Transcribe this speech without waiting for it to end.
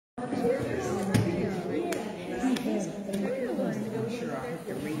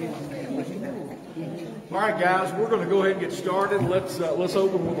All right, guys, we're going to go ahead and get started. Let's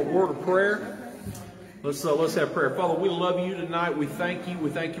open with a word of prayer. Let's have prayer. Father, we love you tonight. We thank you. We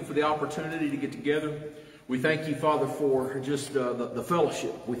thank you for the opportunity to get together. We thank you, Father, for just the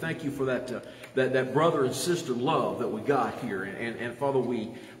fellowship. We thank you for that brother and sister love that we got here. And Father,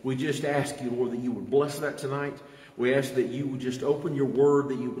 we just ask you, Lord, that you would bless that tonight. We ask that you would just open your word,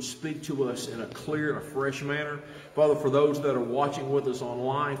 that you would speak to us in a clear and a fresh manner. Father, for those that are watching with us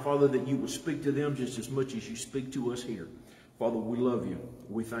online, Father, that you would speak to them just as much as you speak to us here. Father, we love you.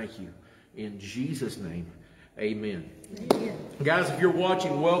 We thank you. In Jesus' name, amen. Amen. Guys, if you're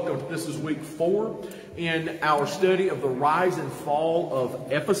watching, welcome. This is week 4 in our study of the rise and fall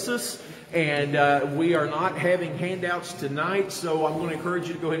of Ephesus. And we are not having handouts tonight, so I'm going to encourage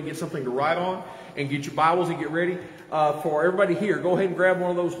you to go ahead and get something to write on and get your Bibles and get ready. For everybody here, go ahead and grab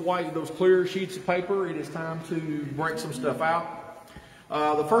one of those clear sheets of paper. It is time to break some stuff out.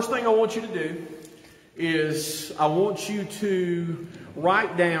 The first thing I want you to do is I want you to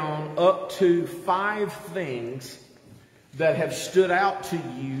write down up to 5 things that have stood out to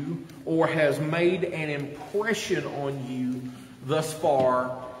you or has made an impression on you thus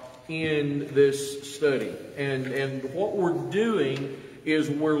far in this study. And what we're doing is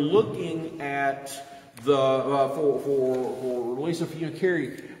we're looking at for Lisa, for you and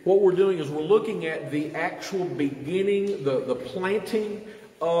Carrie, what we're doing is we're looking at the actual beginning, the planting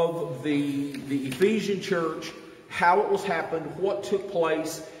of the Ephesian church, how it was happened, what took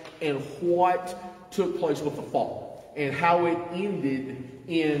place, and what took place with the fall, and how it ended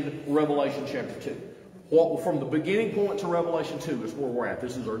in Revelation chapter 2. From the beginning point to Revelation 2 is where we're at.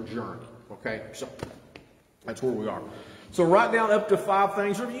 This is our journey. Okay, so that's where we are. So write down up to 5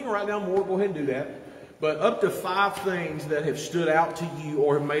 things, or if you can write down more, go ahead and do that. But up to 5 things that have stood out to you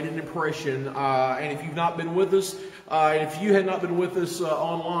or have made an impression. And if you've not been with us, and if you had not been with us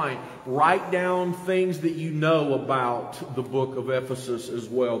online, write down things that you know about the book of Ephesus as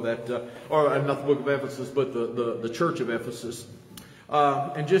well. Or not the book of Ephesus, but the church of Ephesus.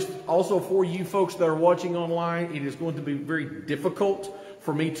 And just also for you folks that are watching online, it is going to be very difficult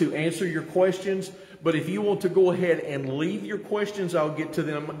for me to answer your questions. But if you want to go ahead and leave your questions, I'll get to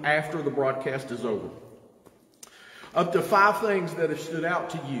them after the broadcast is over. Up to 5 things that have stood out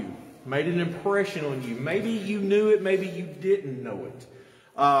to you, made an impression on you. Maybe you knew it, maybe you didn't know it.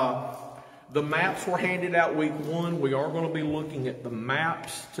 The maps were handed out week 1. We are going to be looking at the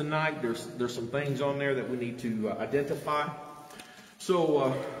maps tonight. There's some things on there that we need to identify.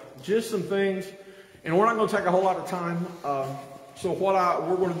 So just some things, and we're not going to take a whole lot of time. So what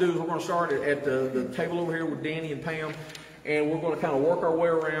we're going to do is we're going to start at the table over here with Danny and Pam, and we're going to kind of work our way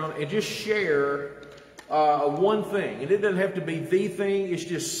around and just share one thing. And it doesn't have to be the thing. It's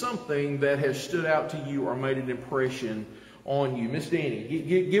just something that has stood out to you or made an impression on you. Miss Danny,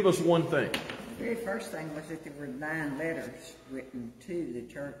 give us one thing. The very first thing was that there were 9 letters written to the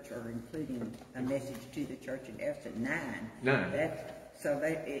church, or including a message to the church in Ephesus. 9. So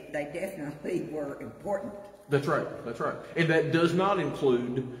they definitely were important. That's right. That's right. And that does not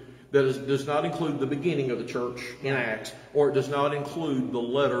include the beginning of the church in Acts, or it does not include the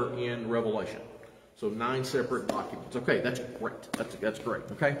letter in Revelation. So 9 separate documents. Okay, that's great. That's great.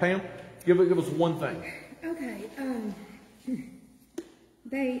 Okay, Pam, give us one thing. Okay.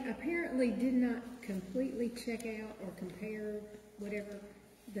 They apparently did not completely check out or compare whatever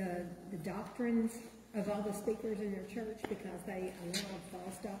the doctrines of all the speakers in their church, because they allowed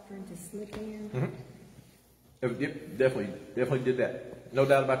false doctrine to slip in. Mm-hmm. Definitely did that. No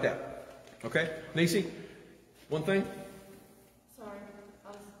doubt about that. Okay, Nisi, one thing. Sorry, I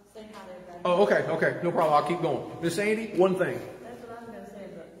was saying hi to everybody. Oh, okay, no problem. I'll keep going. Miss Sandy, one thing. That's what I was going to say.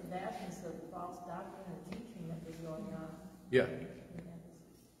 The absence of false doctrine and teaching that was going on. Yeah.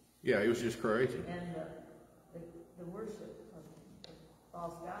 Yeah, it was just crazy. And the worship of the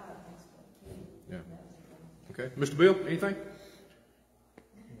false god makes it too. Yeah. Okay, Mr. Bill, anything?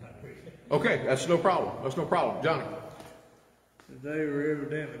 Okay, that's no problem. Johnny. They were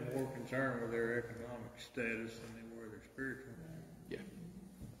evidently more concerned with their economic status than they were their spiritual.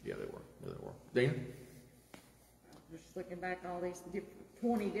 Yeah, they were. Dana? Just looking back, all these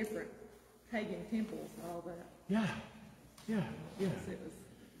 20 different pagan temples, all that. Yeah. It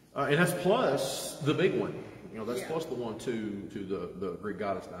was, And that's plus the big one. That's plus the one to the Greek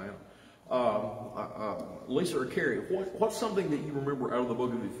goddess Diana. Lisa or Carrie, what's something that you remember out of the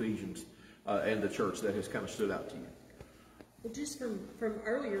book of Ephesians and the church that has kind of stood out to you? well, just from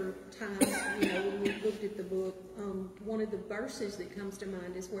earlier times, when we looked at the book, one of the verses that comes to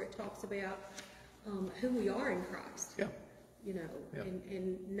mind is where it talks about who we are in Christ. Yeah.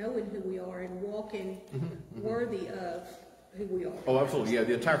 And knowing who we are and walking worthy of who we are. Oh, absolutely. Yeah,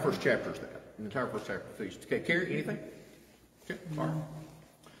 the entire first chapter is that. The entire first chapter of Ephesians. Okay, Carrie, anything? Okay, all right.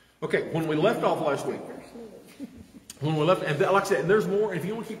 Okay, when we left off last week, when we left, and like I said, and there's more, and if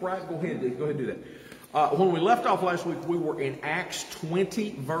you want to keep writing, go ahead and do that. When we left off last week, we were in Acts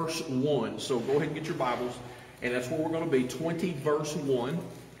 20, verse 1. So go ahead and get your Bibles, and that's where we're going to be, 20, verse 1.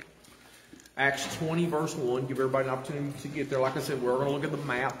 Acts 20, verse 1. Give everybody an opportunity to get there. Like I said, we're going to look at the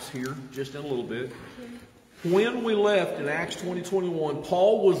maps here just in a little bit. When we left in Acts 20:21,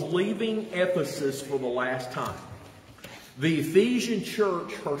 Paul was leaving Ephesus for the last time. The Ephesian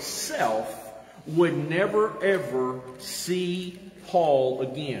church herself would never, ever see Paul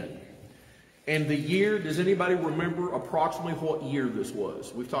again. And the year, does anybody remember approximately what year this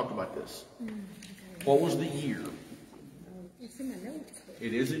was? We've talked about this. What was the year? It's in my notes.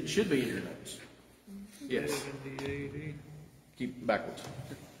 It is. It should be in your notes. Yes. 70 AD. Keep backwards.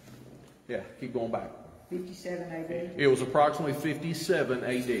 Yeah, keep going back. 57 AD? It was approximately 57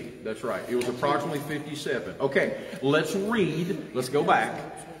 AD. That's right. It was approximately 57. Okay, let's read. Let's go back.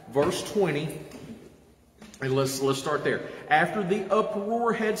 Verse 20. And let's start there. After the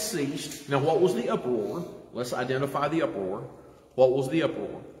uproar had ceased. Now, what was the uproar? Let's identify the uproar. What was the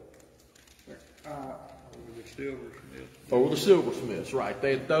uproar? Over the silversmiths, right.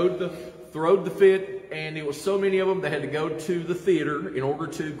 They had throwed the fit, and it was so many of them they had to go to the theater in order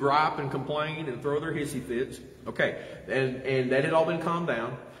to gripe and complain and throw their hissy fits. Okay, and that had all been calmed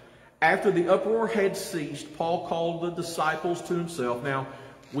down. After the uproar had ceased, Paul called the disciples to himself. Now,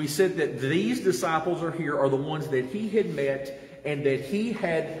 we said that these disciples are the ones that he had met and that he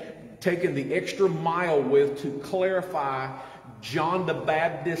had taken the extra mile with to clarify John the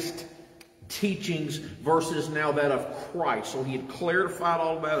Baptist teachings versus now that of Christ. So he had clarified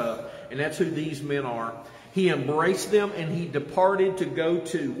all that up, and that's who these men are. He embraced them and he departed to go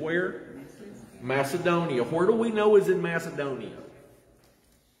to where? Macedonia. Where do we know is in Macedonia?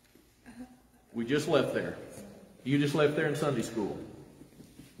 We just left there. You just left there in Sunday school.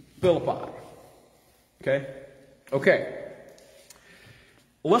 Philippi. Okay? Okay.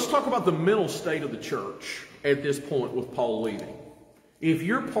 Let's talk about the mental state of the church at this point with Paul leaving. If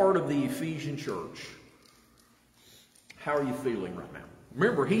you're part of the Ephesian church, how are you feeling right now?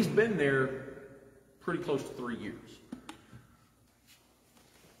 Remember, he's been there pretty close to 3 years.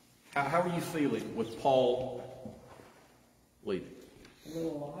 How are you feeling with Paul leaving? A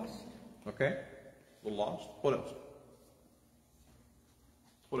little lost. Okay. A little lost. What else?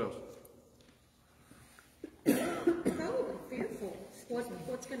 What else? Probably fearful.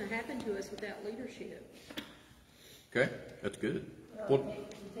 What's going to happen to us without leadership? Okay, that's good. To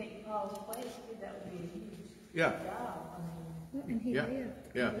take Paul's place, that would be a huge Yeah. job. And he Yeah. lived.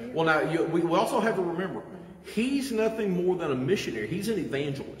 Yeah. Well, now, we also have to remember, he's nothing more than a missionary. He's an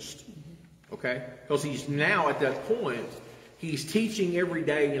evangelist. Okay? Because he's now, at that point, he's teaching every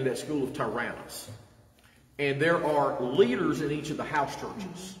day in that school of Tyrannus. And there are leaders in each of the house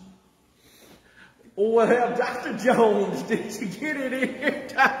churches. Well, Dr. Jones, did you get it in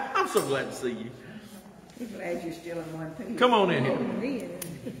time? I'm so glad to see you. I'm glad you're still in one piece. Come on in here.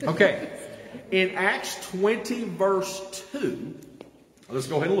 Okay. In Acts 20, verse 2, let's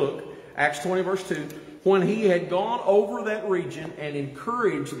go ahead and look. Acts 20, verse 2. When he had gone over that region and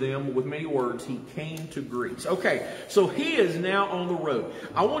encouraged them with many words, he came to Greece. Okay, so he is now on the road.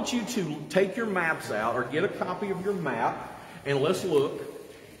 I want you to take your maps out or get a copy of your map and let's look.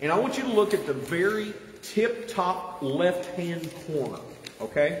 And I want you to look at the very tip-top left-hand corner.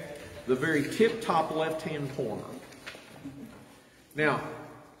 Okay? The very tip-top left-hand corner. Now,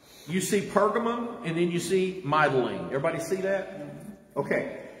 you see Pergamum and then you see Mytilene. Everybody see that?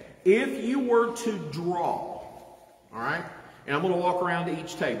 Okay. If you were to draw, all right, and I'm going to walk around to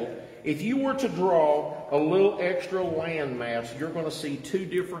each table. If you were to draw a little extra land mass, you're going to see two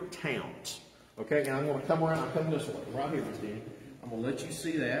different towns. Okay, and I'm going to come around, I'll come this way, right here, Miss Danny. I'm going to let you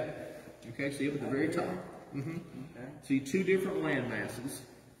see that. Okay, see up at the very top. Okay. See two different land masses.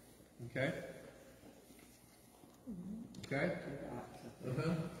 Okay. Okay.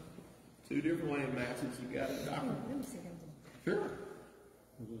 Two different land masses. You got it, Doctor? Sure.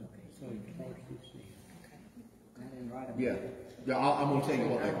 Yeah. Yeah, I'm going to tell you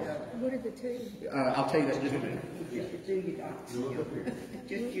what they are. What are the two? I'll tell you that in just a minute. Just do your dots.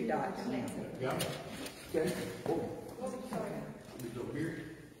 Just your dots now. Yeah. Okay. Cool. These over here.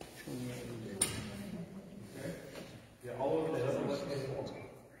 Okay. Yeah, all over the other left-hand corner.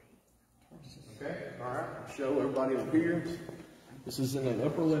 Okay. All right. Show everybody over here. This is in the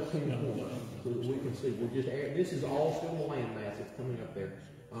upper left-hand corner, so that we can see. We're just this is all still the land mass that's coming up there.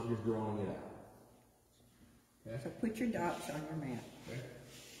 I'm just drawing it out. Okay. So put your dots on your map. Okay.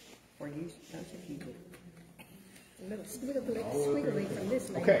 Or use those if you do. A little squiggly from this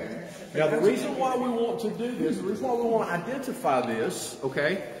line. Okay. Now, the reason why we want to do this, the reason why we want to identify this,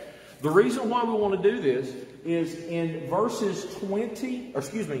 okay, the reason why we want to do this is in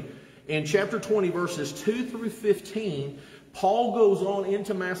in chapter 20, verses 2 through 15, Paul goes on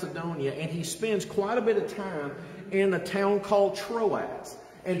into Macedonia, and he spends quite a bit of time in a town called Troas.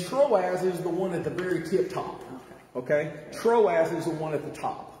 And Troas is the one at the very tip top. Okay? Troas is the one at the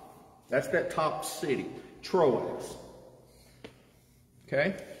top. That's that top city. Troas.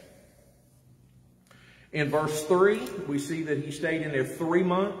 Okay? In verse 3, we see that he stayed in there 3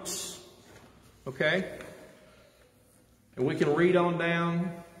 months. Okay? And we can read on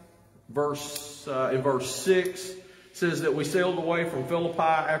down. In verse 6, it says that we sailed away from Philippi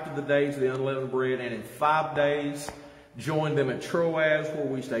after the days of the unleavened bread, and in 5 days joined them at Troas, where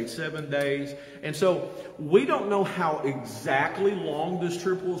we stayed 7 days. And so we don't know how exactly long this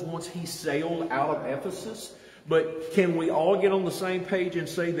trip was once he sailed out of Ephesus, but can we all get on the same page and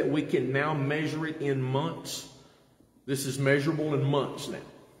say that we can now measure it in months? This is measurable in months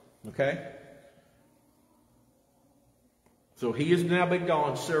now. Okay? So he has now been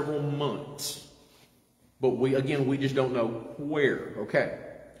gone several months. But we just don't know where. Okay.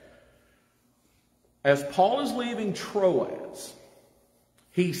 As Paul is leaving Troas,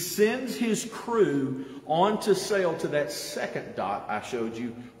 he sends his crew on to sail to that second dot I showed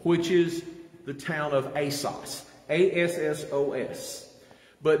you, which is the town of Assos. A-S-S-O-S.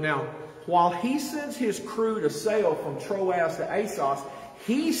 But now, while he sends his crew to sail from Troas to Assos,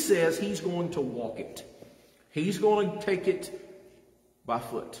 he says he's going to walk it. He's going to take it by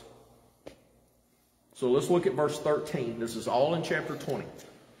foot. So let's look at verse 13. This is all in chapter 20.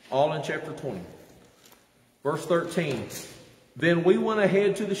 All in chapter 20. Verse 13. Then we went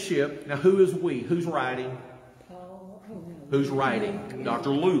ahead to the ship. Now who is we? Who's riding? Paul. Oh, no. Who's riding?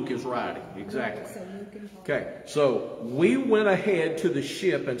 Dr. Luke is riding. Exactly. So Luke and Paul. Okay. So we went ahead to the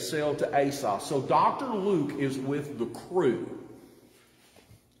ship and sailed to Assos. So Dr. Luke is with the crew.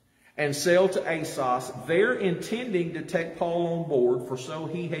 And sailed to Assos, there intending to take Paul on board, for so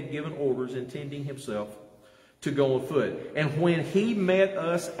he had given orders, intending himself to go on foot. And when he met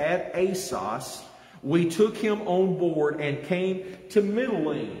us at Assos, we took him on board and came to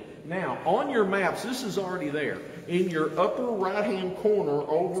Mytilene. Now, on your maps, this is already there. In your upper right-hand corner,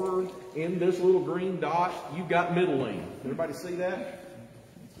 over in this little green dot, you've got Mytilene. Everybody see that?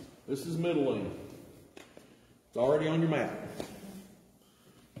 This is Mytilene. It's already on your map.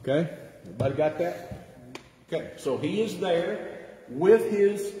 Okay? Everybody got that? Okay, so he is there with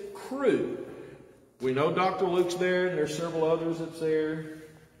his crew. We know Dr. Luke's there, and there's several others that's there.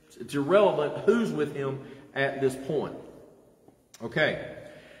 It's irrelevant who's with him at this point. Okay.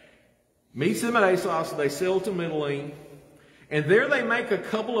 Meets them at Assos, they sail to Mytilene, and there they make a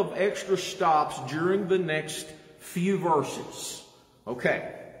couple of extra stops during the next few verses.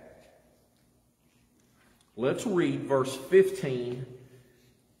 Okay. Let's read verse 15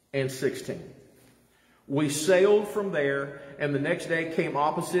 and 16. We sailed from there, and the next day came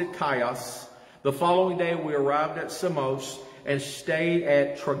opposite Chios. The following day we arrived at Samos and stayed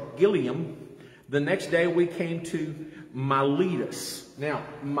at Trogyllium. The next day we came to Miletus. Now,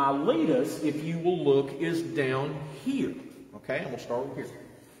 Miletus, if you will look, is down here. Okay, I'm going to start with here.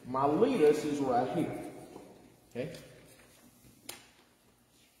 Miletus is right here. Okay?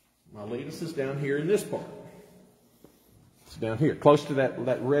 Miletus is down here in this part. It's down here, close to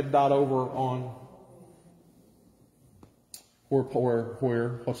that red dot over on where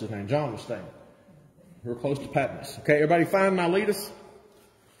what's his name? John was staying. We're close to Patmos. Okay, everybody find Miletus?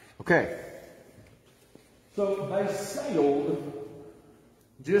 Okay. So they sailed,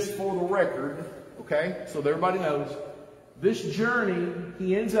 just for the record, okay, so that everybody knows, this journey,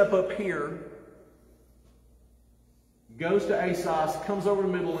 he ends up here, goes to Assos, comes over to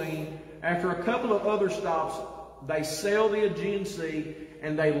Mytilene. After a couple of other stops, they sail the Aegean Sea,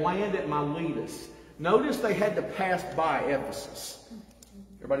 and they land at Miletus. Notice they had to pass by Ephesus.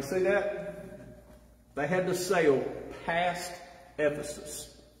 Everybody see that? They had to sail past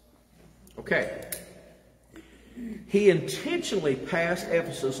Ephesus. Okay. He intentionally passed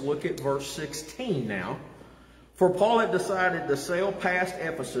Ephesus. Look at verse 16 now. For Paul had decided to sail past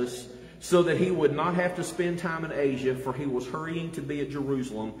Ephesus so that he would not have to spend time in Asia, for he was hurrying to be at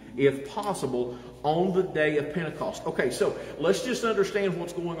Jerusalem, if possible, on the day of Pentecost. Okay, so let's just understand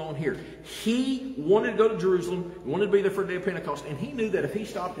what's going on here. He wanted to go to Jerusalem, wanted to be there for the day of Pentecost, and he knew that if he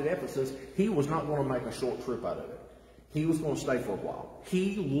stopped at Ephesus, he was not going to make a short trip out of it. He was going to stay for a while.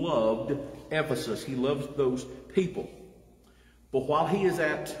 He loved Ephesus. He loved those people. But while he is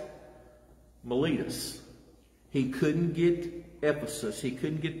at Miletus, he couldn't get Ephesus, he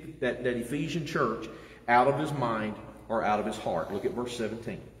couldn't get that Ephesian church out of his mind or out of his heart. Look at verse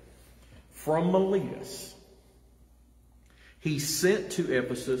 17. From Miletus, he sent to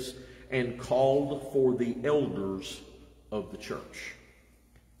Ephesus and called for the elders of the church.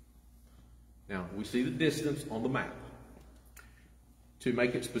 Now, we see the distance on the map. To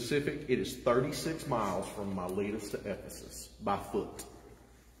make it specific, it is 36 miles from Miletus to Ephesus by foot.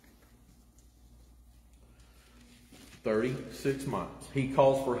 36 miles. He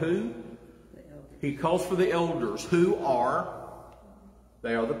calls for who? He calls for the elders. Who are?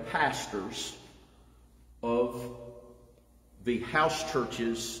 They are the pastors of the house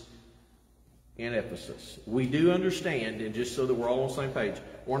churches in Ephesus. We do understand, and just so that we're all on the same page,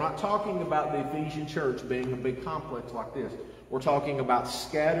 we're not talking about the Ephesian church being a big complex like this. We're talking about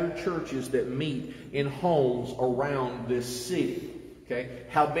scattered churches that meet in homes around this city. Okay?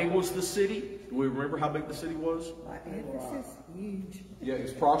 How big was the city? Do we remember how big the city was? Ephesus is huge. Yeah,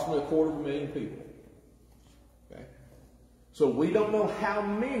 it's approximately 250,000 people. Okay? So we don't know how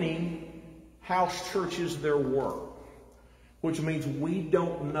many house churches there were, which means we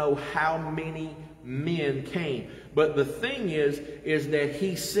don't know how many men came. But the thing is that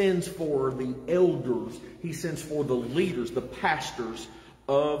he sends for the elders, he sends for the leaders, the pastors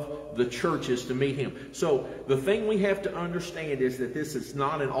of the churches to meet him. So the thing we have to understand is that this is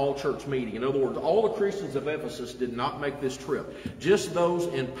not an all-church meeting. In other words, all the Christians of Ephesus did not make this trip. Just those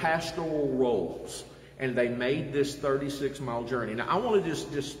in pastoral roles. And they made this 36-mile journey. Now, I want to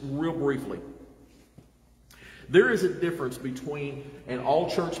just real briefly. There is a difference between an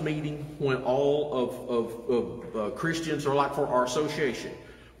all-church meeting when all of Christians are like for our association.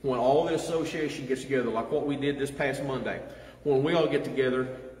 When all the association gets together, like what we did this past Monday. When we all get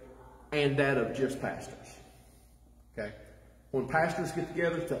together, and that of just pastors. Okay? When pastors get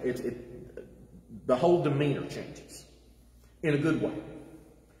together, the whole demeanor changes. In a good way.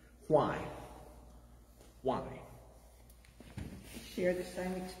 Why? Why? Share the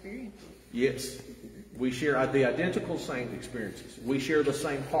same experiences. Yes. We share the identical same experiences. We share the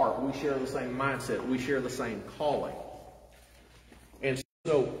same heart. We share the same mindset. We share the same calling. And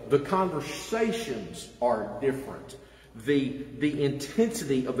so the conversations are different. The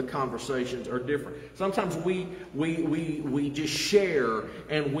intensity of the conversations are different. Sometimes we just share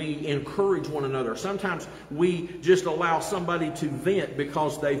and we encourage one another. Sometimes we just allow somebody to vent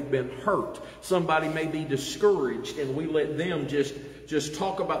because they've been hurt. Somebody may be discouraged and we let them just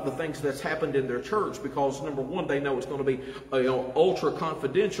talk about the things that's happened in their church because, number one, they know it's going to be ultra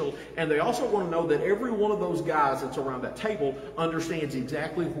confidential, and they also want to know that every one of those guys that's around that table understands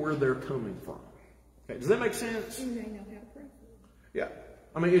exactly where they're coming from. Okay, does that make sense? And they know how to pray. Yeah.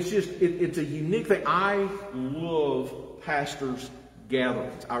 I mean, it's just, it's a unique thing. I love pastors'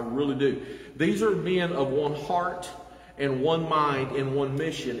 gatherings. I really do. These are men of one heart and one mind and one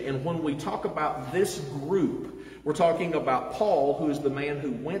mission. And when we talk about this group, we're talking about Paul, who is the man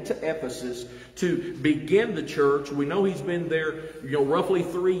who went to Ephesus to begin the church. We know he's been there, roughly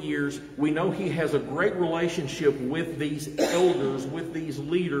 3 years. We know he has a great relationship with these elders, with these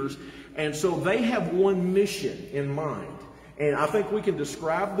leaders. And so they have one mission in mind. And I think we can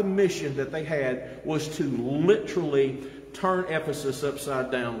describe the mission that they had was to literally turn Ephesus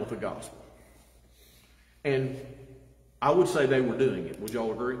upside down with the gospel. And I would say they were doing it. Would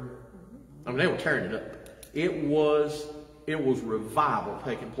y'all agree? I mean, they were tearing it up. It was revival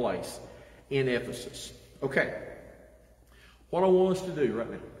taking place in Ephesus. Okay. What I want us to do right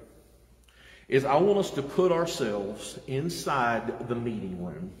now is I want us to put ourselves inside the meeting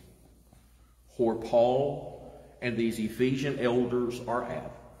room where Paul and these Ephesian elders are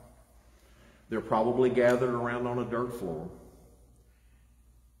at. They're probably gathered around on a dirt floor.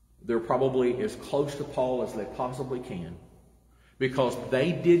 They're probably as close to Paul as they possibly can, because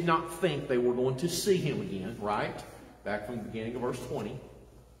they did not think they were going to see him again, right? Back from the beginning of verse 20,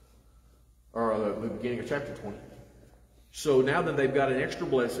 or the beginning of chapter 20. So now that they've got an extra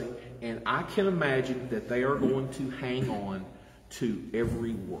blessing, and I can imagine that they are going to hang on to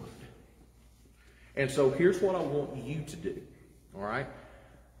every word. And so here's what I want you to do, all right?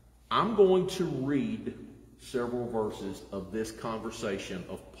 I'm going to read several verses of this conversation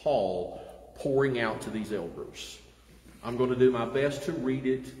of Paul pouring out to these elders. I'm going to do my best to read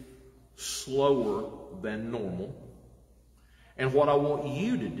it slower than normal. And what I want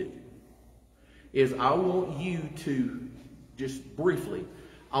you to do is I want you to, just briefly,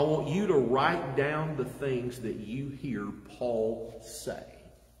 I want you to write down the things that you hear Paul say.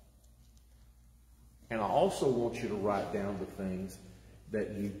 And I also want you to write down the things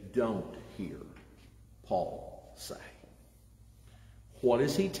that you don't hear Paul say. What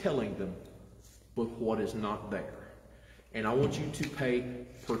is he telling them, but what is not there? And I want you to pay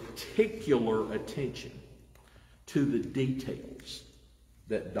particular attention to the details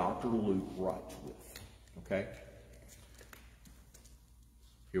that Dr. Luke writes with. Okay?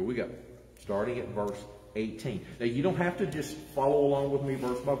 Here we go. Starting at verse 18. Now, you don't have to just follow along with me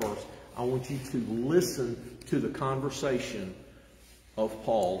verse by verse. I want you to listen to the conversation of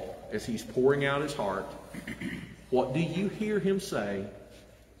Paul as he's pouring out his heart. What do you hear him say?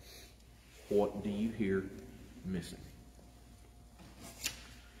 What do you hear missing?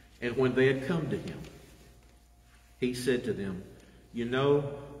 And when they had come to him, he said to them, you know,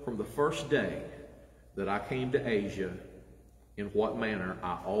 from the first day that I came to Asia, in what manner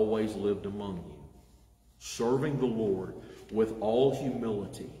I always lived among you, serving the Lord with all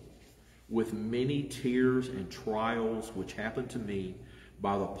humility, with many tears and trials which happened to me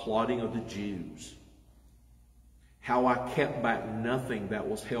by the plotting of the Jews. How I kept back nothing that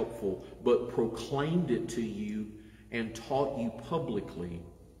was helpful, but proclaimed it to you and taught you publicly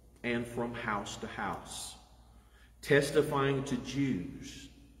and from house to house, testifying to Jews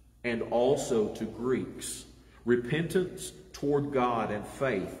and also to Greeks, repentance toward God and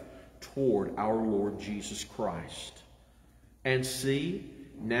faith toward our Lord Jesus Christ. And see,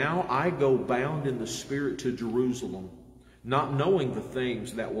 now I go bound in the Spirit to Jerusalem, not knowing the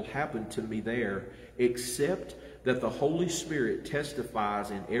things that will happen to me there, except that the Holy Spirit testifies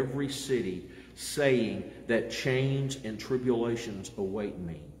in every city, saying that chains and tribulations await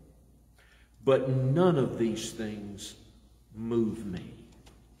me. But none of these things move me.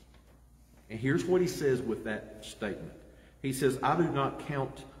 And here's what he says with that statement. He says, I do not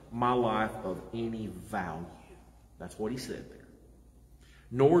count my life of any value. That's what he said there.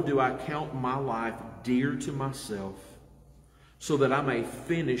 Nor do I count my life dear to myself, so that I may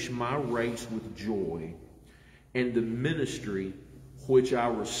finish my race with joy and the ministry which I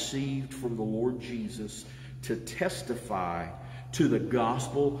received from the Lord Jesus to testify to the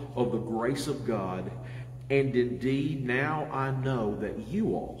gospel of the grace of God. And indeed, now I know that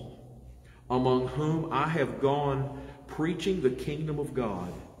you all, among whom I have gone preaching the kingdom of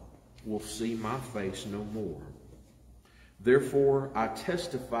God, will see my face no more. Therefore, I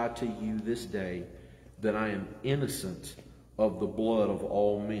testify to you this day that I am innocent of the blood of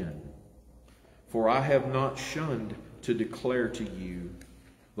all men. For I have not shunned to declare to you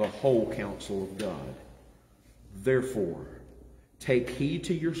the whole counsel of God. Therefore, take heed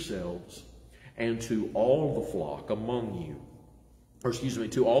to yourselves and to all the flock among you,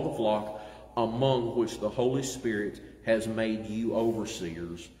 to all the flock among which the Holy Spirit has made you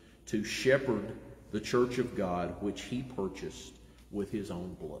overseers, to shepherd the church of God, which he purchased with his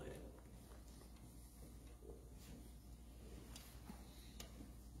own blood.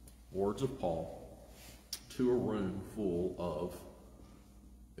 Words of Paul to a room full of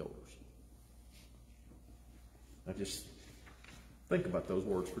elders. Now just think about those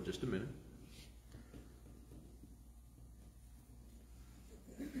words for just a minute.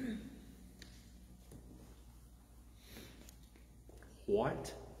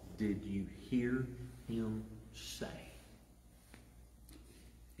 What did you hear him say?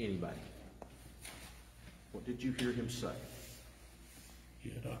 Anybody? What did you hear him say? He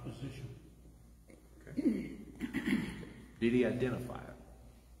had opposition. Okay. Did he identify it?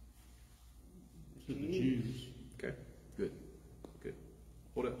 To the Jews. Okay, good, good.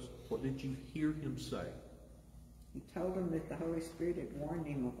 What else? What did you hear him say? He told them that the Holy Spirit had warned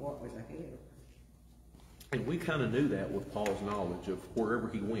him of what was ahead. And we kind of knew that with Paul's knowledge of wherever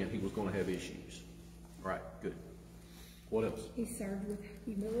he went, he was going to have issues. Right, good. What else? He served with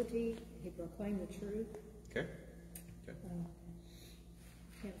humility. He proclaimed the truth. Okay. Okay.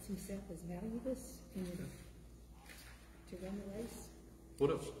 Counts himself as valueless and to run the race. What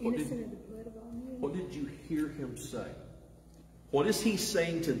else? Innocent of the blood of all men. What did you hear him say? What is he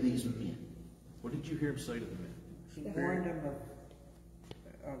saying to these men? What did you hear him say to the men? He warned them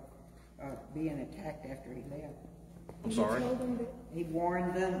of being attacked after he left. I'm sorry? He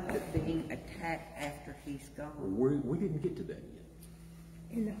warned them of being attacked after he's gone. We didn't get to that yet.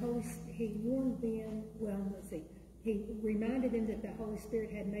 And he warned them, he reminded them that the Holy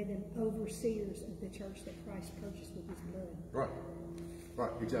Spirit had made them overseers of the church that Christ purchased with his blood. Right.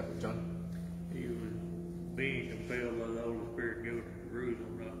 Right, exactly. John? He was being compelled by the Holy Spirit to go to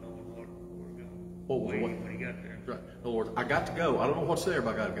Jerusalem, not knowing what was going on when he got there. Right. In other words, I got to go. I don't know what's there,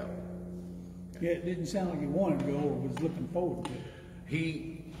 but I got to go. Yeah, it didn't sound like he wanted to go or was looking forward to it.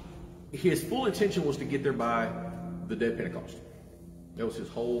 His full intention was to get there by the day of Pentecost. That was his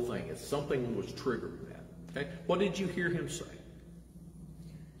whole thing. If something was triggering that. Okay? What did you hear him say?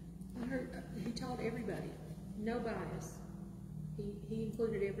 I heard he taught everybody, no bias. He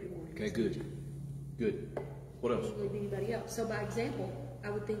included everyone. Okay, good. Good. What else? Leave anybody else. So by example, I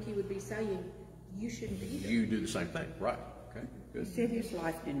would think he would be saying, you shouldn't either. You do the same thing, right? Okay, good. He said his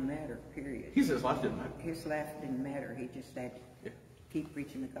life didn't matter, period. He said his life didn't matter. His life didn't matter. He just had to keep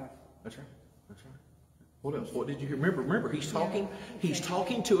preaching the gospel. That's right. That's right. What else? What did you hear? Remember, he's talking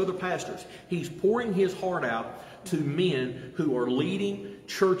to other pastors. He's pouring his heart out to men who are leading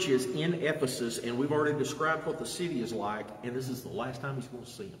churches in Ephesus, and we've already described what the city is like, and this is the last time he's going to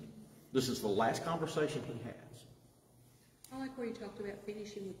see them. This is the last conversation he has. I like where he talked about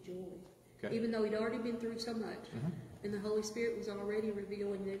finishing with joy. Okay. Even though he'd already been through so much, and the Holy Spirit was already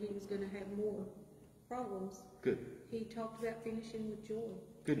revealing that he was going to have more problems. Good. He talked about finishing with joy.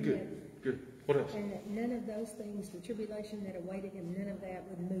 Good. What else? And that none of those things, the tribulation that awaited him, none of that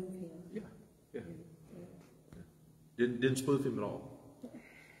would move him. Yeah. Didn't spoof him at all.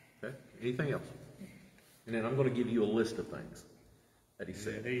 Okay. Anything else? And then I'm going to give you a list of things that he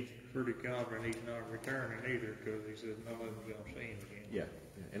said. And he's pretty confident he's not returning either, because he said none of them's going to see him again. Yeah.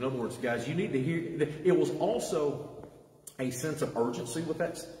 In other words, guys, you need to hear. It was also a sense of urgency with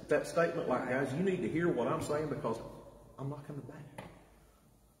that statement. Like, guys, you need to hear what I'm saying, because I'm not coming back.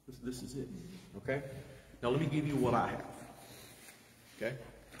 This is it. Okay? Now let me give you what I have. Okay?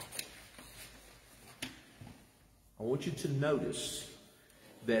 I want you to notice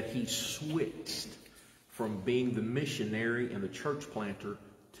that he switched from being the missionary and the church planter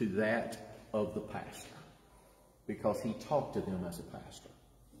to that of the pastor, because he talked to them as a pastor.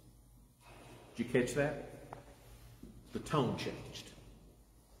 Did you catch that? The tone changed.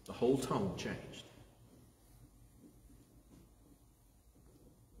 The whole tone changed.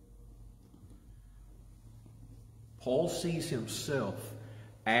 Paul sees himself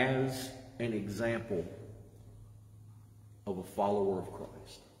as an example of a follower of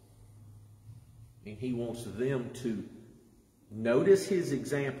Christ. And he wants them to notice his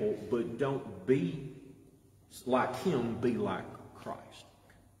example, but don't be like him, be like Christ.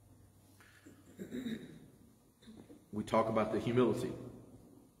 We talk about the humility.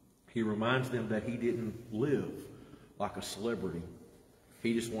 He reminds them that he didn't live like a celebrity.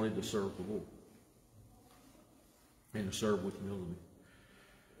 He just wanted to serve the Lord, and to serve with humility.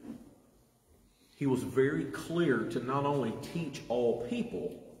 He was very clear to not only teach all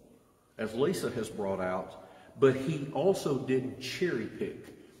people, as Lisa has brought out, but he also didn't cherry pick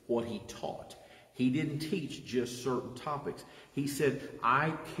what he taught. He didn't teach just certain topics. He said,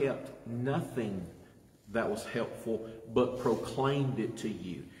 I kept nothing that was helpful, but proclaimed it to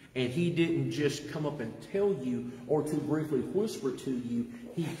you. And he didn't just come up and tell you or to briefly whisper to you.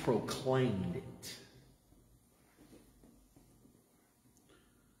 He proclaimed it.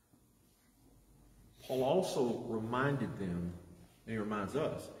 Paul also reminded them, and he reminds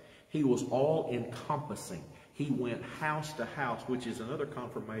us, he was all-encompassing. He went house to house, which is another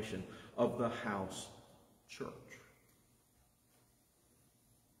confirmation of the house church.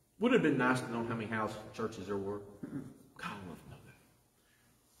 Would it have been nice to know how many house churches there were? God, I love to know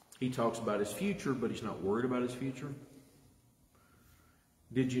that. He talks about his future, but he's not worried about his future.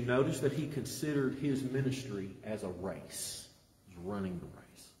 Did you notice that he considered his ministry as a race? He's running the race.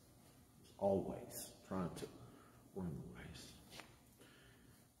 He's always trying to run the race.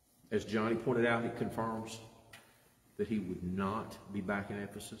 As Johnny pointed out, he confirms that he would not be back in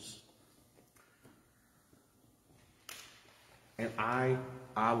Ephesus. And I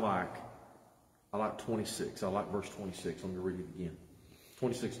like 26. I like verse 26. Let me read it again.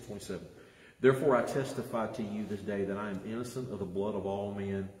 26 and 27. Therefore I testify to you this day that I am innocent of the blood of all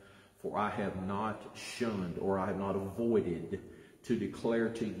men, for I have not shunned, or I have not avoided to declare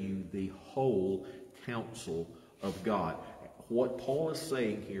to you the whole counsel of God. What Paul is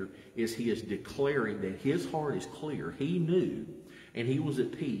saying here is he is declaring that his heart is clear. He knew, and he was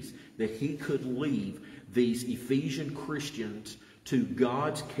at peace, that he could leave these Ephesian Christians to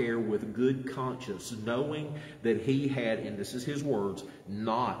God's care with good conscience, knowing that he had, and this is his words,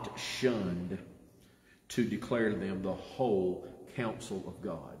 not shunned to declare to them the whole counsel of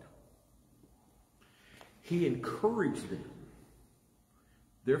God. He encouraged them,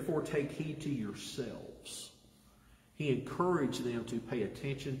 therefore take heed to yourselves. He encouraged them to pay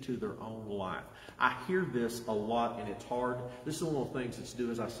attention to their own life. I hear this a lot, and it's hard. This is one of the things that's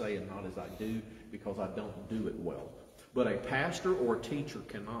do as I say and not as I do, because I don't do it well. But a pastor or a teacher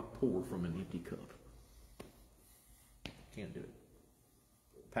cannot pour from an empty cup. Can't do it.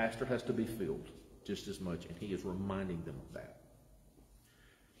 Pastor has to be filled just as much, and he is reminding them of that.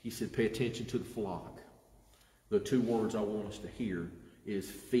 He said, pay attention to the flock. The two words I want us to hear is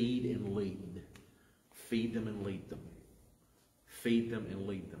feed and lead. Feed them and lead them. Feed them and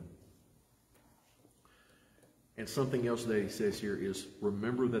lead them. And something else that he says here is,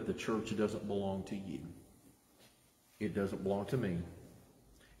 remember that the church doesn't belong to you. It doesn't belong to me.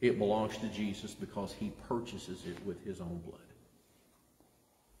 It belongs to Jesus because he purchases it with his own blood.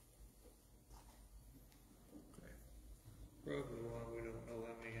 Probably why we don't know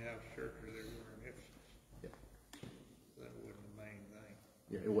how many house churches there were in Ephesus. Yeah. That wasn't the main thing.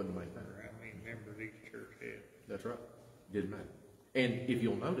 Yeah, it wasn't the main thing. Or how many members each church had. That's right. Didn't matter. And if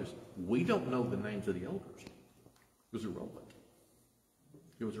you'll notice, we don't know the names of the elders. It was irrelevant.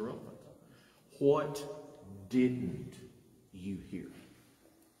 It was irrelevant. What didn't you hear?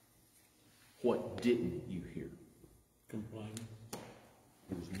 What didn't you hear? Complaining.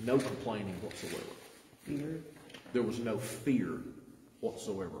 There was no complaining whatsoever. Fear. There was no fear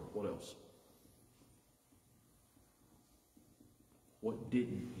whatsoever. What else? What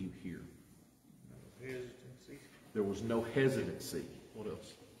didn't you hear? No hesitancy. There was no hesitancy. What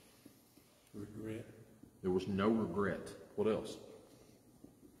else? Regret. There was no regret. What else?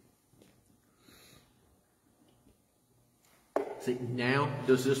 See, now,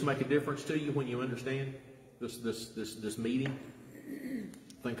 does this make a difference to you when you understand this meeting?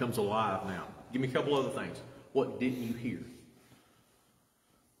 Thing comes alive now. Give me a couple other things. What didn't you hear?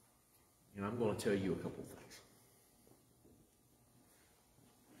 And I'm going to tell you a couple of things.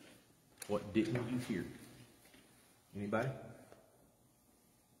 What didn't you hear? Anybody?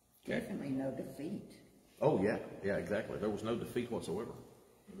 Definitely no defeat. Oh, yeah. Yeah, exactly. There was no defeat whatsoever.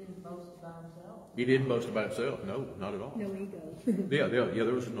 He didn't boast about himself. He didn't boast about himself. No, not at all. No ego. Yeah,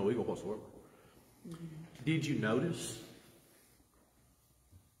 there was no ego whatsoever. Mm-hmm. Did you notice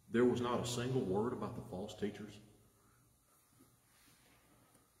there was not a single word about the false teachers?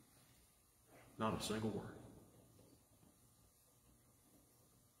 Not a single word.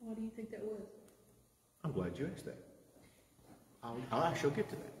 Why do you think that was? I'm glad you asked that. I'll actually get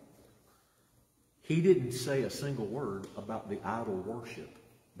to that. He didn't say a single word about the idol worship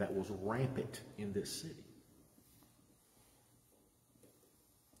that was rampant in this city.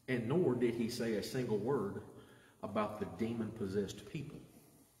 And nor did he say a single word about the demon-possessed people.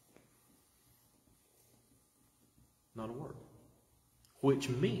 Not a word. Which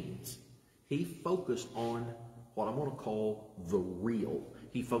means he focused on what I'm going to call the real.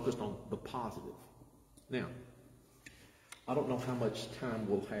 He focused on the positive. Now, I don't know how much time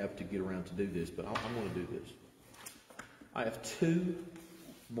we'll have to get around to do this, but I'm going to do this. I have 2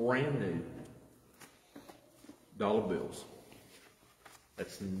 brand new dollar bills.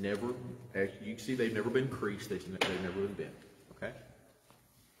 That's never, as you can see, they've never been creased. They've never been bent. Okay?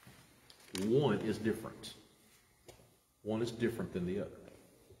 One is different. One is different than the other.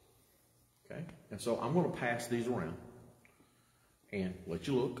 Okay? And so I'm going to pass these around and let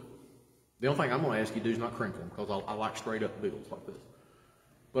you look. The only thing I'm going to ask you to do is not crinkle them, because I like straight up bills like this.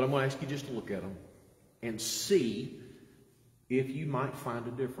 But I'm going to ask you just to look at them and see if you might find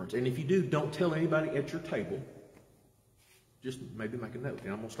a difference. And if you do, don't tell anybody at your table. Just maybe make a note.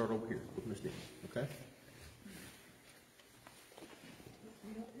 And I'm going to start over here with Miss Denny. Okay?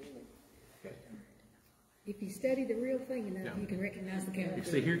 Okay. If you study the real thing enough, you can recognize the counterfeit.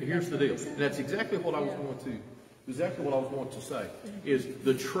 See, here's the deal. And that's exactly what I was going to say, is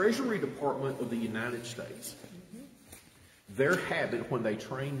the Treasury Department of the United States, their habit when they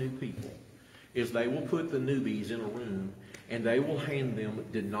train new people is they will put the newbies in a room and they will hand them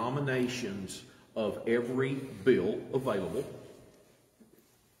denominations of every bill available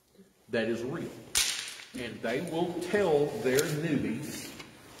that is real. And they will tell their newbies,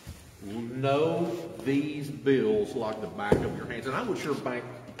 know these bills like the back of your hands. And I'm sure bank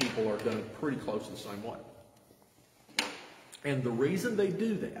people are done pretty close to the same way. And the reason they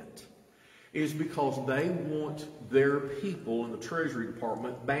do that is because they want their people in the Treasury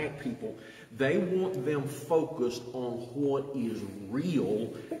Department, bank people, they want them focused on what is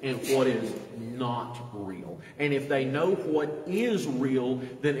real and what is not real. And if they know what is real,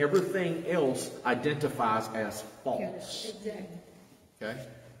 then everything else identifies as false. Exactly. Okay?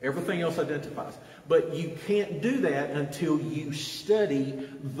 Everything else identifies. But you can't do that until you study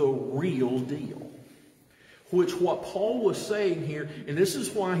the real deal. Which what Paul was saying here, and this is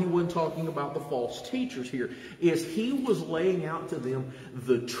why he wasn't talking about the false teachers here, is he was laying out to them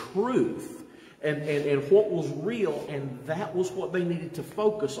the truth and what was real, and that was what they needed to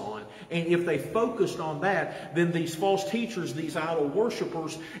focus on. And if they focused on that, then these false teachers, these idol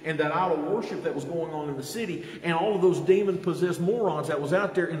worshipers, and that idol worship that was going on in the city, and all of those demon-possessed morons that was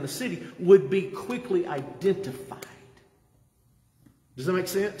out there in the city would be quickly identified. Does that make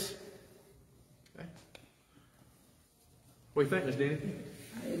sense? Okay. What do you think, Ms. Denny?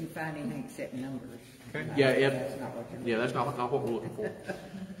 I didn't find anything except numbers. Okay. No, Yeah, that's not what you're that's not what we're looking for.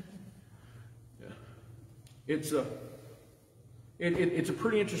 It's a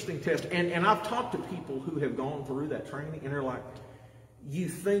pretty interesting test. And I've talked to people who have gone through that training, and they're like, you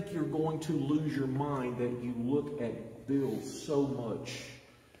think you're going to lose your mind that you look at bills so much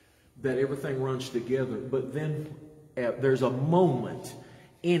that everything runs together. But then there's a moment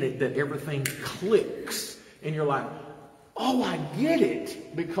in it that everything clicks. And you're like, oh, I get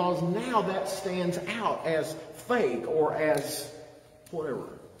it. Because now that stands out as fake or as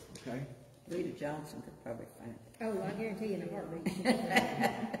whatever. Okay? Rita Johnson could probably find it. Oh, I guarantee you in a heartbeat.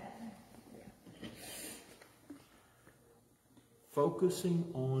 Focusing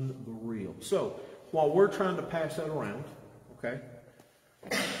on the real. So, while we're trying to pass that around, okay?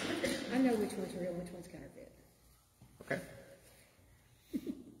 I know which one's real, which one's counterfeit. Okay.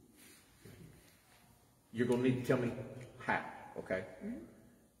 You're going to need to tell me how, okay? Mm-hmm.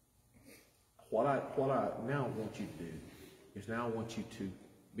 What I now want you to do is now I want you to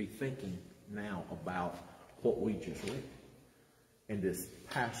be thinking now about what we just read in this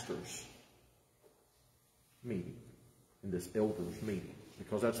pastor's meeting, in this elders meeting,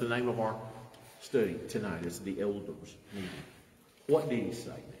 because that's the name of our study tonight, is the elders meeting. What did he say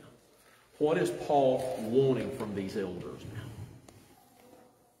now? What is Paul wanting from these elders now?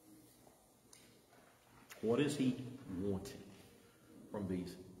 What is he wanting from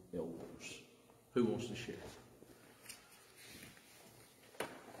these elders? Who wants to share?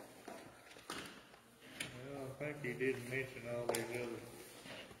 Well, I think he didn't mention all these other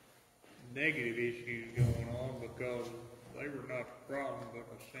negative issues going on because they were not the problem, but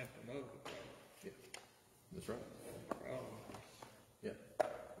a symptom of the problem. Yeah, that's right. The problem Yeah,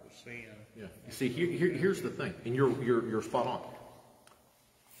 was sin. yeah. You see, here's the thing, and you're spot on.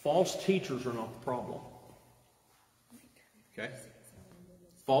 False teachers are not the problem. Okay?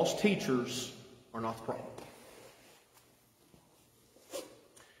 False teachers are not the problem.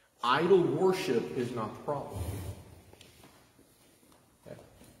 Idol worship is not the problem. Okay?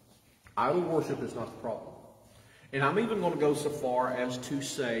 Idol worship is not the problem. And I'm even going to go so far as to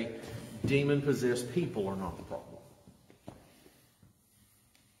say demon-possessed people are not the problem.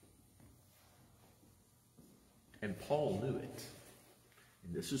 And Paul knew it.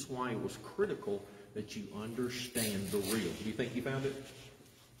 And this is why it was critical that you understand the real. Do you think you found it?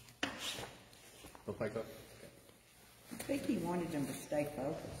 Don't think so? I think he wanted them to stay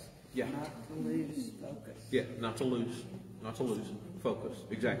focused. Yeah. Not to lose focus. Yeah, not to lose focus.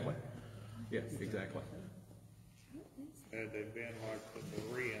 Exactly. Yeah, exactly. Had they been like the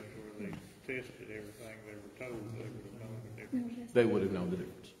Bereans where they tested everything they were told, they would have known the difference. They would have known the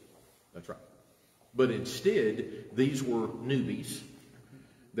difference. That's right. But instead, these were newbies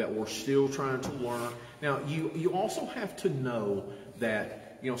that were still trying to learn. Now, you also have to know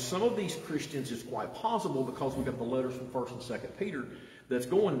that, some of these Christians, is quite possible because we've got the letters from 1st and 2nd Peter that's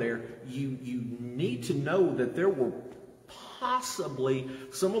going there. You need to know that there were possibly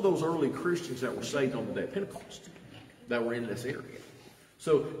some of those early Christians that were saved on the day of Pentecost that were in this area.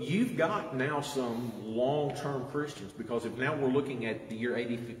 So you've got now some long-term Christians, because if now we're looking at the year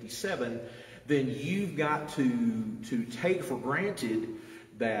AD 57, then you've got to take for granted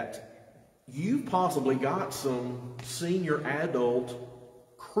that you've possibly got some senior adult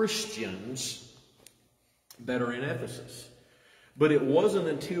Christians that are in Ephesus. But it wasn't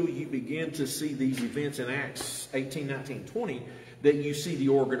until you begin to see these events in Acts 18, 19, 20 that you see the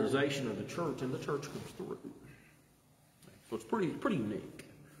organization of the church, and the church comes through. So it's pretty unique.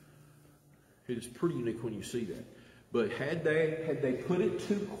 It is pretty unique when you see that. But had they put it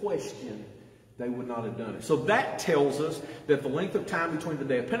to question, they would not have done it. So that tells us that the length of time between the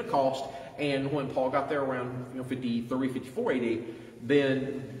day of Pentecost and when Paul got there around 53, 54 AD,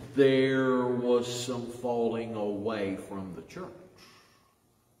 then there was some falling away from the church.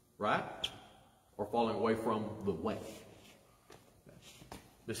 Right? Or falling away from the way.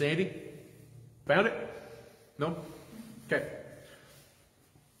 Miss Andy? Found it? No? Okay.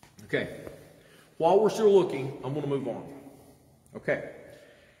 Okay. While we're still looking, I'm going to move on. Okay.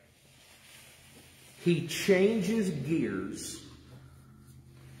 He changes gears,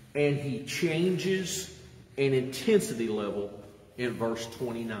 and he changes an intensity level in verse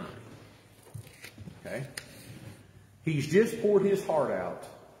 29. Okay? He's just poured his heart out,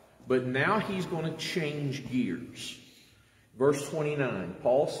 but now he's going to change gears. Verse 29,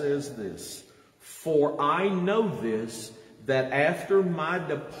 Paul says this, "For I know this, that after my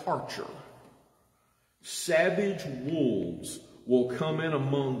departure, savage wolves will come in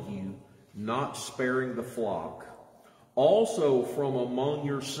among you, not sparing the flock. Also from among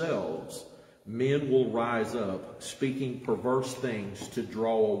yourselves, men will rise up, speaking perverse things to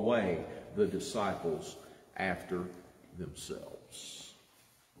draw away the disciples after themselves."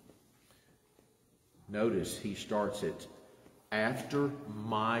 Notice he starts it after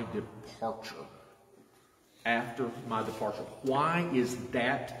my departure. After my departure. Why is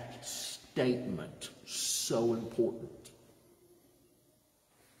that statement so important?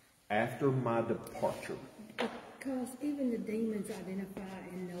 After my departure. Because even the demons identify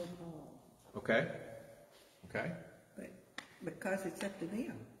and know Paul. Okay. Okay. But because it's up to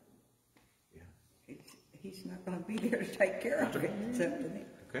them. Yeah. He's not going to be there to take care of it. It's up to them.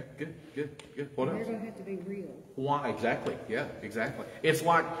 Okay, good. What else? They're going to have to be real. Why? Exactly. Yeah, exactly. It's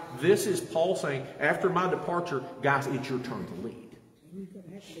like this is Paul saying, after my departure, guys, it's your turn to lead. You're going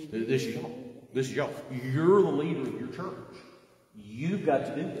to have to be real. This is y'all. This is y'all. You're the leader of your church. You've got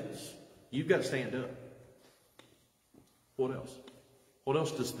to do this. You've got to stand up. What else? What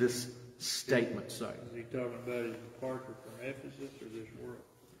else does this statement say? Is he talking about his departure from Ephesus or this world?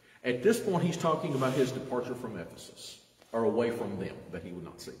 At this point, he's talking about his departure from Ephesus, or away from them, that he would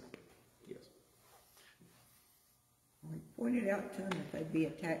not see them. Yes. We pointed out to them that they'd be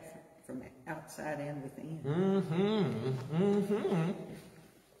attacked from outside and within.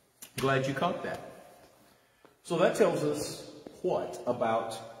 Glad you caught that. So that tells us what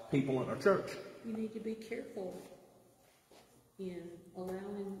about people in our church? You need to be careful in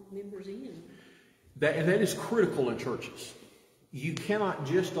allowing members in. That is critical in churches. You cannot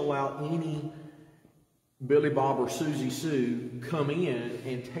just allow any Billy Bob or Susie Sue come in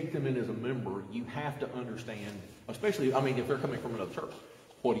and take them in as a member. You have to understand, especially, if they're coming from another church,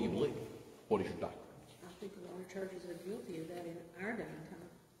 what do you believe? What is your doctrine? I think a lot of churches are guilty of that in our day and time.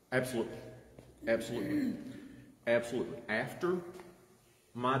 Absolutely. After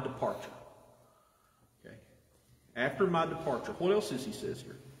my departure. Okay. After my departure. What else does he says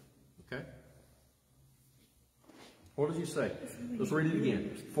here? Okay. What does he say? Let's read it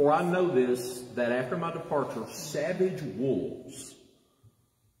again. For I know this, that after my departure, savage wolves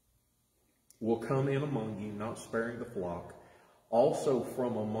will come in among you, not sparing the flock. Also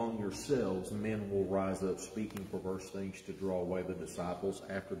from among yourselves, men will rise up, speaking perverse things to draw away the disciples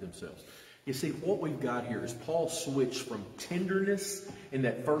after themselves. You see, what we've got here is Paul switched from tenderness in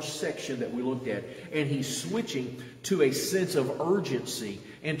that first section that we looked at, and he's switching to a sense of urgency.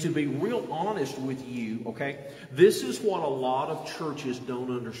 And to be real honest with you, okay, this is what a lot of churches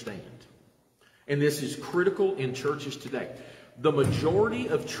don't understand. And this is critical in churches today. The majority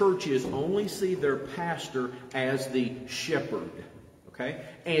of churches only see their pastor as the shepherd, okay?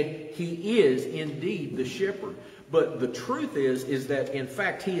 And he is indeed the shepherd. But the truth is that, in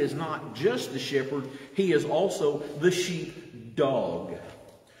fact, he is not just the shepherd, he is also the sheepdog.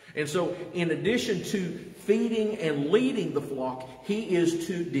 And so, in addition to feeding and leading the flock, he is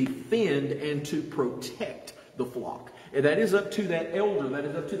to defend and to protect the flock. And that is up to that elder, that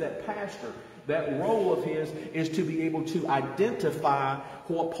is up to that pastor. That role of his is to be able to identify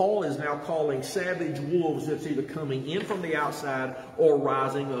what Paul is now calling savage wolves that's either coming in from the outside or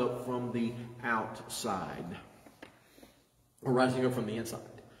rising up from the outside. Or rising up from the inside.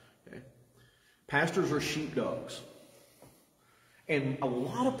 Okay? Pastors are sheepdogs. And a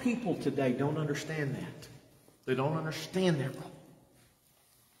lot of people today don't understand that. They don't understand that role.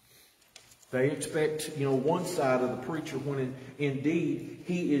 They expect, one side of the preacher when indeed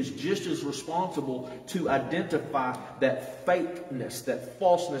he is just as responsible to identify that fakeness, that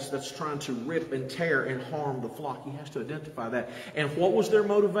falseness that's trying to rip and tear and harm the flock. He has to identify that. And what was their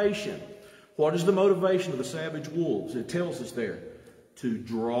motivation? What is the motivation of the savage wolves? It tells us there, to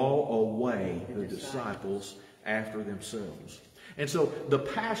draw away the disciples after themselves. And so the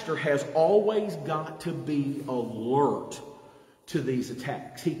pastor has always got to be alert to these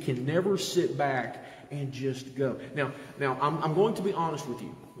attacks. He can never sit back and just go. Now I'm going to be honest with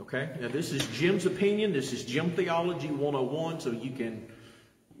you, okay? Now, this is Jim's opinion. This is Jim Theology 101, so you can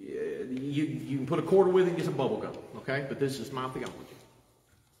put a quarter with it and get some bubble gum, okay? But this is my theology.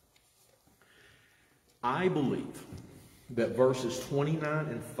 I believe that verses 29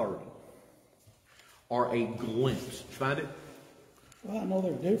 and 30 are a glimpse. Find it? Well, I know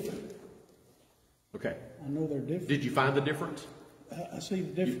they're different. Okay. I know they're different. Did you find the difference? I see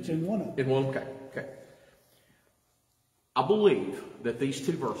the difference in one of them. In one? Okay. I believe that these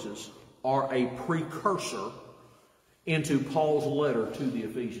two verses are a precursor into Paul's letter to the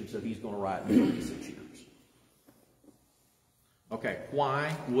Ephesians that he's going to write in 36 years. Okay,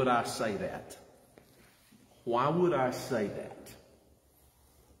 why would I say that? Why would I say that?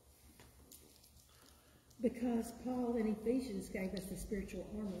 Because Paul in Ephesians gave us the spiritual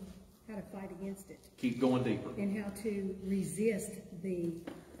armor, how to fight against it. Keep going deeper. And how to resist the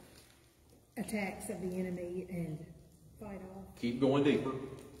attacks of the enemy and fight off. Keep going deeper.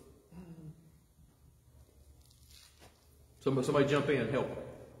 Somebody jump in and help.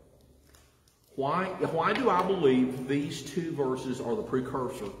 Why do I believe these two verses are the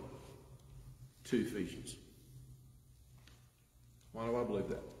precursor to Ephesians? Why do I believe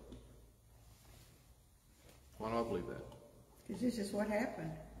that? Why do I believe that? Because this is what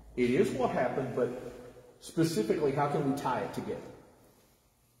happened. It is what happened, but specifically, how can we tie it together?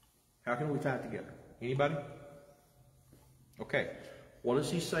 How can we tie it together? Anybody? Okay. What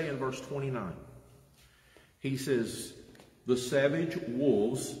does he say in verse 29? He says, the savage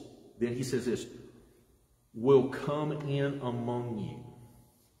wolves, then he says this, will come in among you.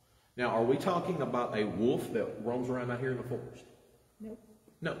 Now, are we talking about a wolf that roams around out here in the forest? Nope.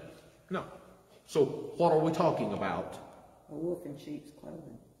 No. No. So, what are we talking about? A wolf in sheep's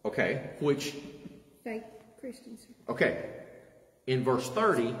clothing. Okay. Which? Fake Christians. Okay. In verse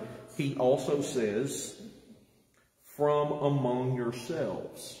 30, he also says, from among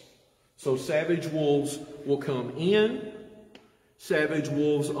yourselves. So savage wolves will come in, savage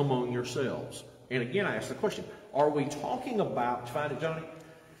wolves among yourselves. And again, I ask the question, are we talking about, find it, Johnny?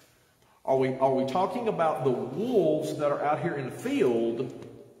 Are we talking about the wolves that are out here in the field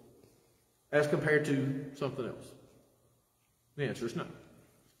as compared to something else? The answer is no.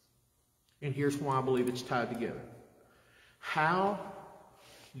 And here's why I believe it's tied together. How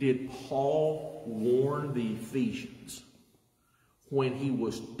did Paul warn the Ephesians when he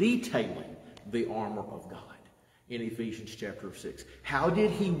was detailing the armor of God in Ephesians chapter 6? How did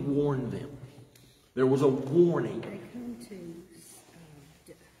he warn them? There was a warning. They come to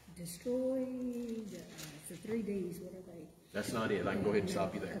destroy the 3 Ds. What are they? That's not it. I can go ahead and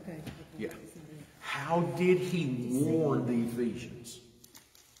stop you there. Okay. Yeah. How did he warn the Ephesians?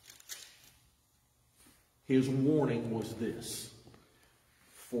 His warning was this: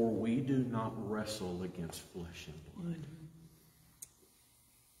 for we do not wrestle against flesh and blood.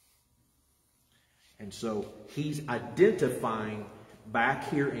 And so he's identifying back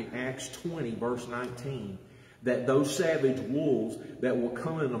here in Acts 20, verse 19, that those savage wolves that will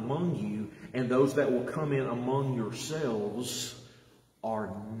come in among you and those that will come in among yourselves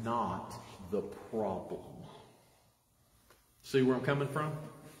are not the problem. See where I'm coming from?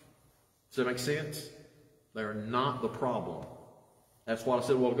 Does that make sense? They're not the problem. That's what I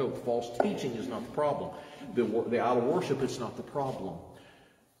said a while ago. False teaching is not the problem. The idol worship is not the problem.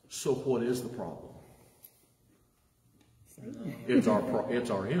 So what is the problem? It's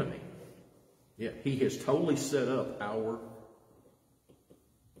our enemy. Yeah, he has totally set up our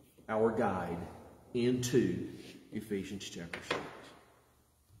guide into Ephesians chapter 6.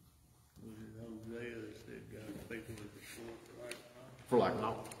 Was it Hosea that said God's people are destroyed for lack of knowledge? For lack of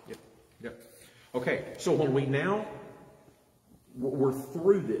knowledge. Yep. Yep. Okay, so when we're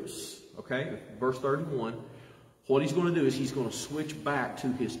through this, okay, verse 31, what he's going to do is he's going to switch back to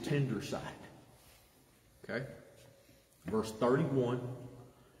his tender side. Okay? Verse 31,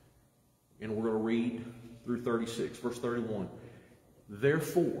 and we're going to read through 36. Verse 31,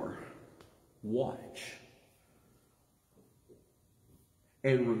 therefore, watch,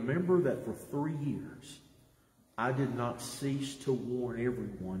 and remember that for 3 years I did not cease to warn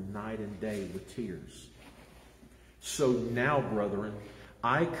everyone night and day with tears. So now, brethren,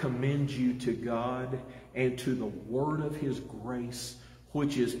 I commend you to God and to the word of his grace,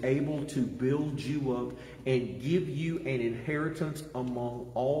 which is able to build you up and give you an inheritance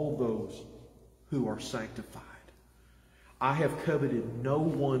among all those who are sanctified. I have coveted no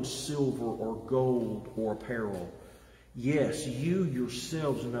one's silver or gold or apparel. Yes, you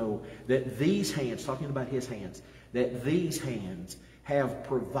yourselves know that these hands, talking about his hands, that these hands have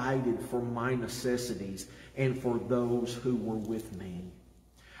provided for my necessities and for those who were with me.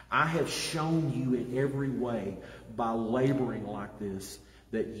 I have shown you in every way by laboring like this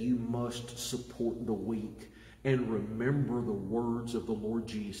that you must support the weak. And remember the words of the Lord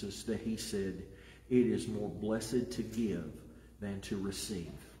Jesus that he said, it is more blessed to give than to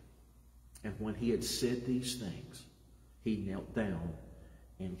receive. And when he had said these things, he knelt down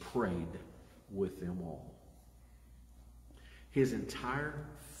and prayed with them all. His entire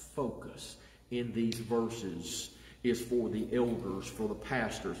focus in these verses is for the elders, for the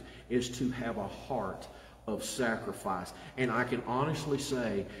pastors, is to have a heart of sacrifice. And I can honestly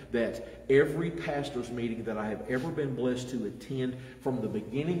say that every pastor's meeting that I have ever been blessed to attend from the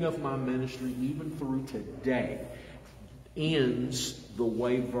beginning of my ministry, even through today, ends the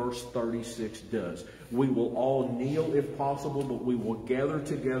way verse 36 does. We will all kneel if possible, but we will gather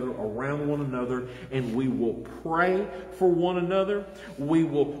together around one another and we will pray for one another. We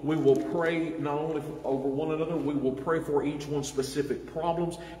will pray not only over one another, we will pray for each one's specific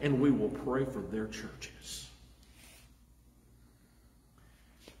problems, and we will pray for their churches.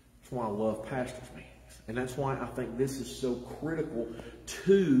 That's why I love pastors' meetings. And that's why I think this is so critical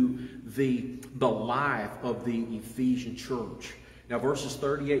to the life of the Ephesian church. Now, verses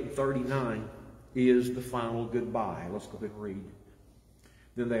 38 and 39 is the final goodbye. Let's go ahead and read.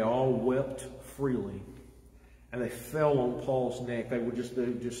 Then they all wept freely, and they fell on Paul's neck. They were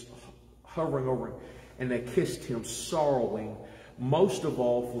just hovering over him, and they kissed him, sorrowing most of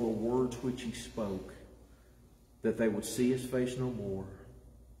all for the words which he spoke, that they would see his face no more.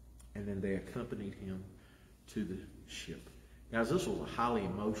 And then they accompanied him to the ship. Guys, this was a highly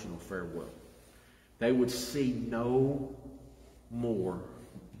emotional farewell. They would see no more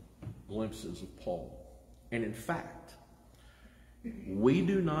glimpses of Paul. And in fact, we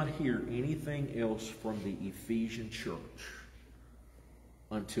do not hear anything else from the Ephesian church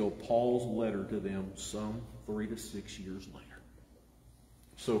until Paul's letter to them some 3 to 6 years later.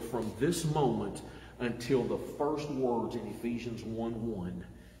 So from this moment until the first words in Ephesians 1:1,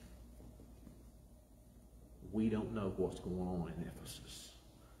 we don't know what's going on in Ephesus.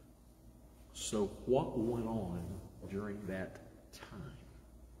 So what went on during that time?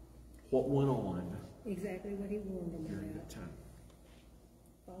 What went on Exactly what he warned them during about. that time?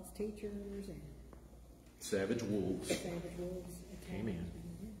 False teachers and Savage wolves. savage wolves. Amen.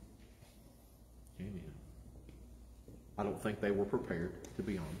 Amen. I don't think they were prepared, to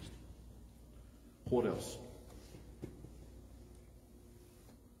be honest. What else?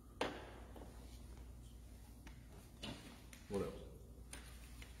 What else?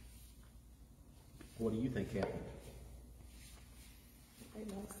 What do you think happened? They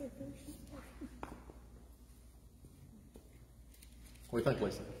lost their first. What do you think,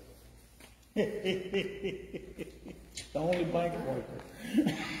 Lisa? The only bank worker.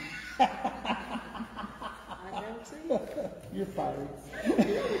 I don't see. You're fired.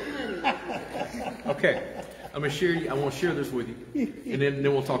 Okay, I want to share this with you, and then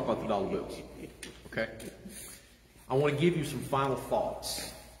we'll talk about the dollar bills. Okay, I want to give you some final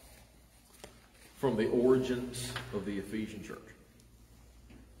thoughts from the origins of the Ephesian church.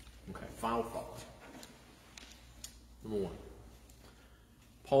 Okay, final thoughts. Number one,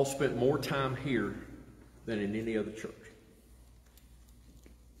 Paul spent more time here than in any other church.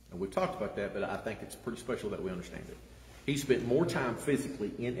 And we've talked about that, but I think it's pretty special that we understand it. He spent more time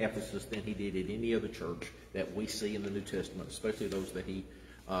physically in Ephesus than he did at any other church that we see in the New Testament, especially those that he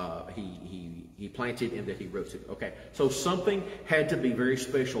planted and that he wrote to. Okay, so something had to be very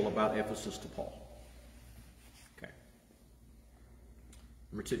special about Ephesus to Paul. Okay.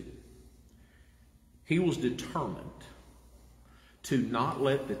 Number two, he was determined to not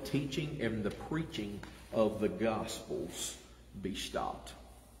let the teaching and the preaching of the Gospels be stopped.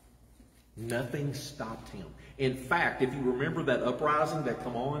 Nothing stopped him. In fact, if you remember that uprising that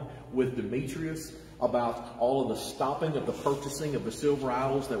come on with Demetrius about all of the stopping of the purchasing of the silver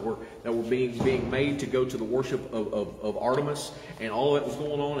idols that were being made to go to the worship of Artemis, and all that was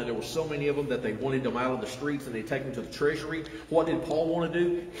going on, and there were so many of them that they wanted them out of the streets and they take them to the treasury. What did Paul want to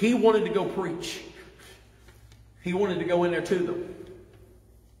do? He wanted to go preach. He wanted to go in there to them.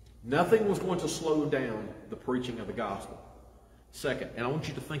 Nothing was going to slow down the preaching of the gospel. Second, and I want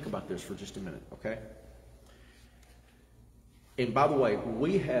you to think about this for just a minute, okay? And by the way,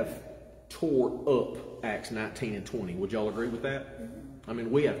 we have tore up Acts 19 and 20. Would y'all agree with that? I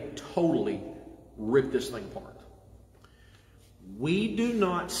mean, we have totally ripped this thing apart. We do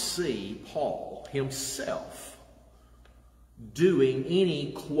not see Paul himself doing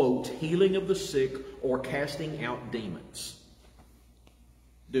any, quote, healing of the sick or casting out demons.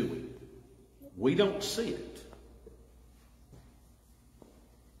 Do we? We don't see it.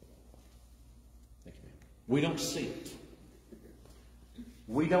 We don't see it.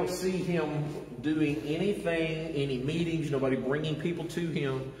 We don't see him doing anything, any meetings, nobody bringing people to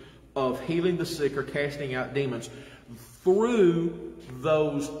him of healing the sick or casting out demons through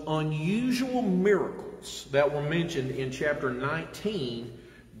those unusual miracles that were mentioned in chapter 19,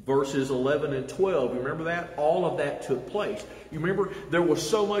 verses 11 and 12. You remember that? All of that took place. You remember there was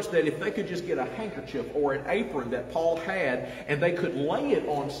so much that if they could just get a handkerchief or an apron that Paul had and they could lay it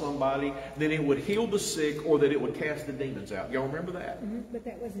on somebody, then it would heal the sick or that it would cast the demons out. Y'all remember that? Mm-hmm. But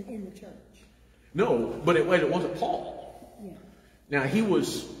that wasn't in the church. No, but it wasn't Paul. Yeah. Now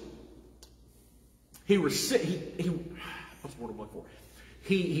what's the word I'm looking for?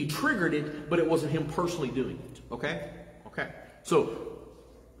 He triggered it, but it wasn't him personally doing it. Okay? Okay. So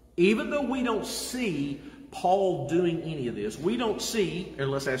even though we don't see Paul doing any of this, we don't see, and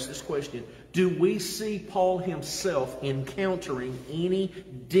let's ask this question, do we see Paul himself encountering any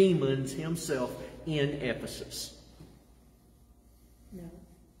demons himself in Ephesus? No.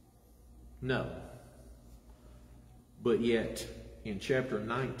 No. But yet, in chapter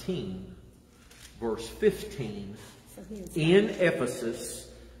 19, verse 15, in Ephesus,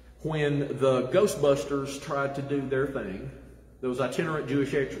 when the Ghostbusters tried to do their thing, those itinerant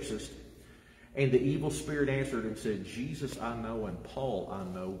Jewish exorcists, and the evil spirit answered and said, Jesus I know and Paul I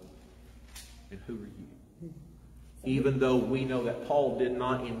know, and who are you? Even though we know that Paul did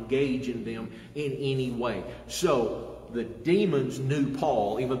not engage in them in any way. So the demons knew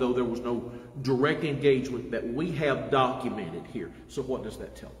Paul, even though there was no direct engagement that we have documented here. So what does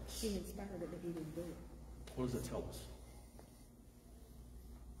that tell us? He inspired it, but he didn't do it. What does that tell us?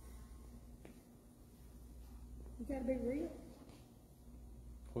 You gotta be real.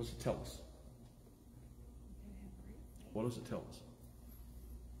 What does it tell us? What does it tell us?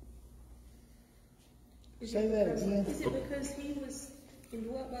 Say that again. Is it because he was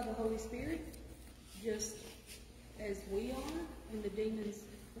indwelt by the Holy Spirit, just as we are, and the demons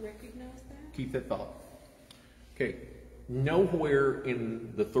recognize that? Keep that thought. Okay. Nowhere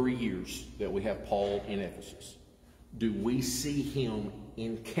in the 3 years that we have Paul in Ephesus do we see him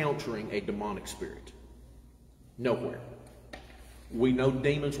encountering a demonic spirit. Nowhere. We know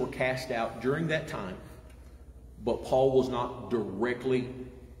demons were cast out during that time, but Paul was not directly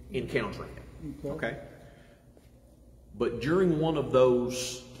encountering it. Okay? But during one of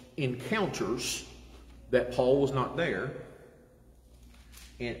those encounters that Paul was not there,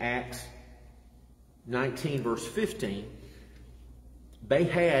 in Acts 19 verse 15, they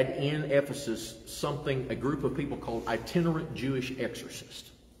had in Ephesus a group of people called itinerant Jewish exorcists.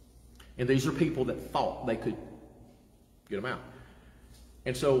 And these are people that thought they could get them out.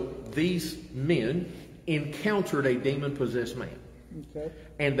 And so these men encountered a demon-possessed man. Okay.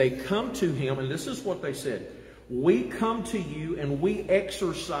 And they come to him, and this is what they said. We come to you and we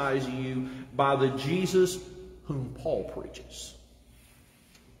exorcise you by the Jesus whom Paul preaches.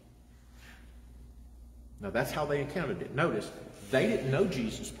 Now that's how they encountered it. Notice, they didn't know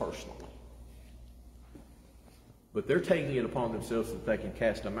Jesus personally. But they're taking it upon themselves that they can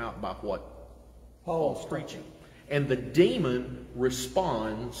cast him out by what Paul's preaching. And the demon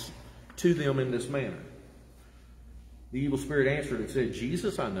responds to them in this manner. The evil spirit answered and said,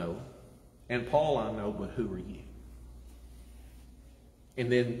 Jesus I know, and Paul I know, but who are you? And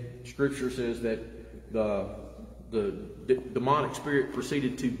then Scripture says that the demonic spirit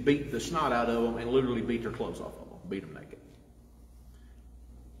proceeded to beat the snot out of them and literally beat their clothes off of them, beat them naked.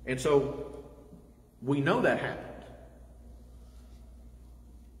 And so we know that happened.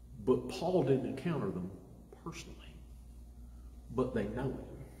 But Paul didn't encounter them personally. But they know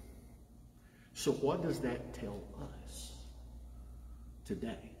it. So what does that tell us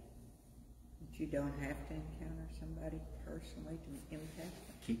today? But you don't have to encounter somebody personally to impact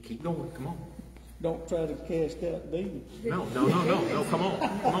them. Keep going. Come on. Don't try to cast out demons. No. Come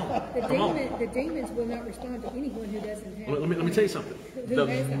on. The demons will not respond to anyone who doesn't have. Let me tell you something.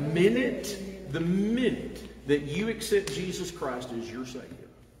 The minute that you accept Jesus Christ as your Savior,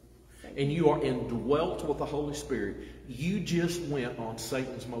 and you are indwelt with the Holy Spirit, you just went on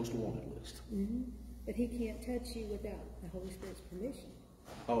Satan's most wanted list. Mm-hmm. But he can't touch you without the Holy Spirit's permission.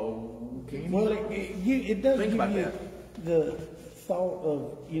 Oh, can you? Well, it does Think give about you that. the thought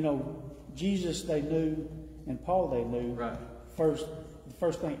of, Jesus they knew and Paul they knew. Right. The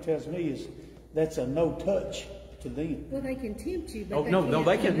first thing it tells me is that's a no touch to them. Well, they can tempt you, but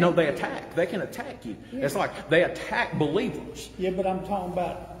they attack. They can attack you. Yeah. It's like they attack believers. Yeah, but I'm talking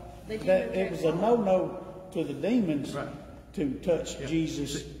about that it was a no to the demons to touch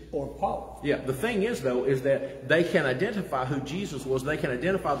Jesus or Paul. Yeah, the thing is, though, is that they can identify who Jesus was. They can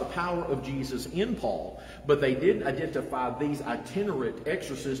identify the power of Jesus in Paul. But they didn't identify these itinerant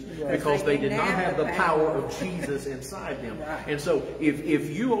exorcists because they did not have the power of Jesus inside them. Right. And so if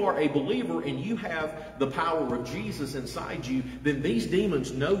you are a believer and you have the power of Jesus inside you, then these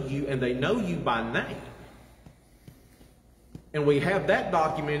demons know you, and they know you by name. And we have that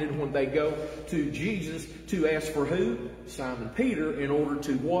documented when they go to Jesus to ask for who? Simon Peter, in order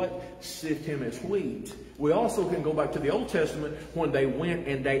to what? Sift him as wheat. We also can go back to the Old Testament when they went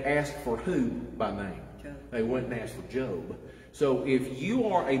and they asked for who by name? Job. They went and asked for Job. So if you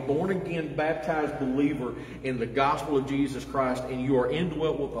are a born-again, baptized believer in the gospel of Jesus Christ and you are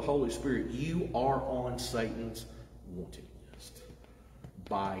indwelt with the Holy Spirit, you are on Satan's wanted list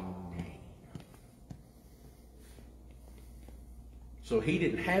by name. So he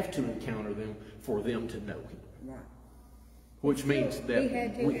didn't have to encounter them for them to know him. Right. Which means that they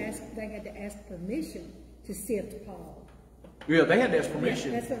had to ask permission to sift Paul. Yeah, they had to ask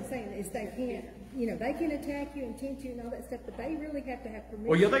permission. Yeah, that's what I'm saying. Is they can't, they can attack you and tempt you and all that stuff, but they really have to have permission.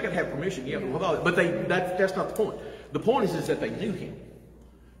 Well, yeah, they could have permission, but that's not the point. The point is that they knew him.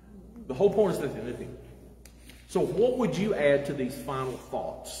 The whole point is that they knew him. So what would you add to these final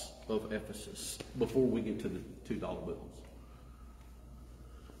thoughts of Ephesus before we get to the $2 bills.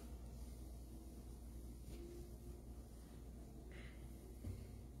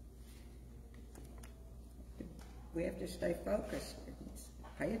 We have to stay focused.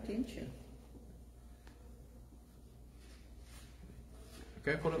 Pay attention.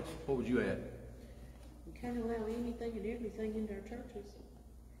 Okay, what else? What would you add? We can't allow anything and everything into our churches.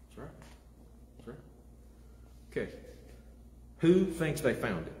 That's right. That's right. Okay. Who thinks they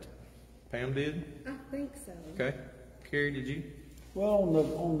found it? Pam did? I think so. Okay. Carrie, did you? Well,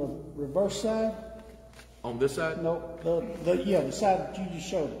 on the reverse side, On this side? no, the side that you just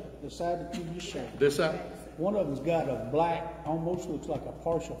showed, the side that you just showed. This side? One of them's got a black, almost looks like a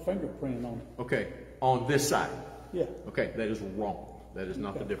partial fingerprint on it. Okay. On this side? Yeah. Okay, that is wrong. That is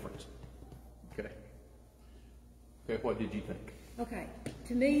not the difference. Okay. Okay, what did you think? Okay,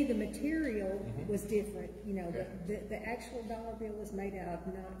 to me, the material was different. You know, the actual dollar bill was made out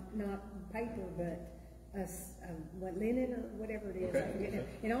of not paper, but what, linen or whatever it is. Okay. I forget now.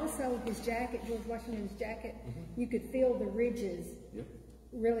 And also his jacket, George Washington's jacket, you could feel the ridges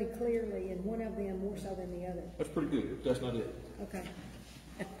really clearly, and one of them more so than the other. That's pretty good. That's not it. Okay,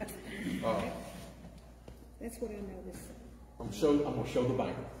 that's what I noticed. I'm going to show the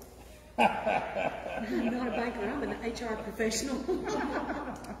banker. I'm not a banker, I'm an HR professional.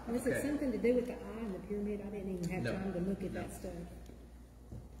 Was it something to do with the eye and the pyramid? I didn't even have time to look at that stuff.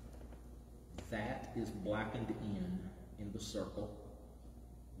 That is blackened in the circle.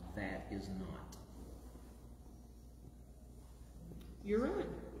 That is not. You're right.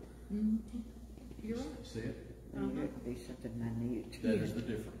 Mm-hmm. You're right. See it? It would be something minute. That is the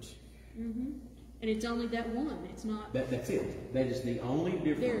difference. Mm-hmm. And it's only that one. It's not. That's it. That is the only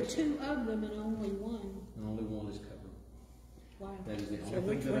difference. There are two of them and only one. And only one is covered. Wow. That is the So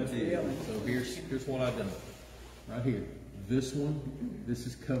only which thing that I one's did. real? So here's what I've done. Right here. This one, this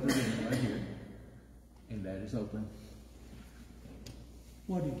is covered in right here. And that is open.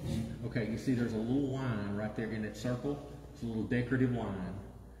 What did you? Okay, you see there's a little line right there in that circle. It's a little decorative line.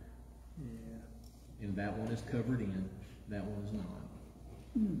 Yeah. And that one is covered in. That one is not.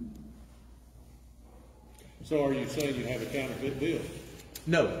 So are you saying you have a counterfeit bill?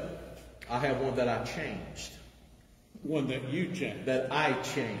 No. I have one that I changed. One that you changed? That I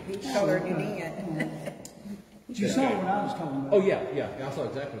changed. He colored it in. You saw what I was talking about. Oh, yeah. I saw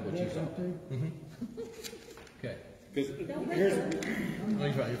exactly what you saw. Okay. Because You're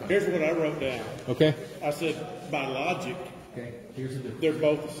here's what I wrote down. Okay. I said, by logic, Okay. Here's the difference. they're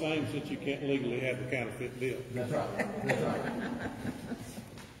both the same since you can't legally have the counterfeit bill. That's right. That's right.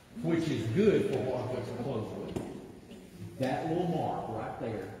 Which is good for what I'm going to close with. That little mark right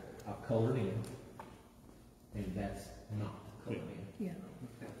there, I've colored in, and that's not colored in. Yeah.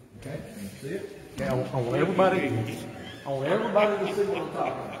 Okay, you see it? Now, I want everybody to see what I'm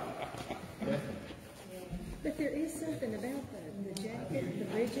talking about. Okay? But there is something about the jacket, the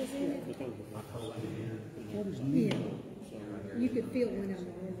ridges in it. Yeah. You could feel when I'm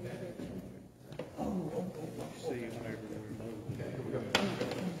wearing it. See whenever we move.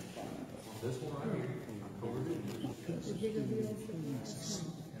 This one right here. The bigger wheels.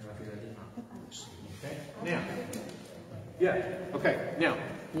 Okay. Now, okay. Now,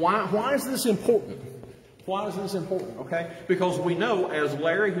 why is this important? Why is this important? Okay, because we know, as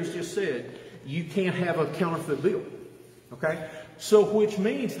Larry has just said, you can't have a counterfeit bill. Okay, so which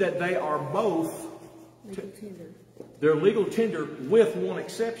means that they are both Legal tender. they're legal tender, with one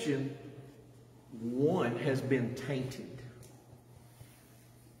exception. One has been tainted.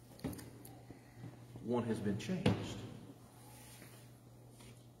 One has been changed.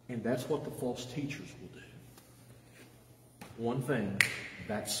 And that's what the false teachers will do. One thing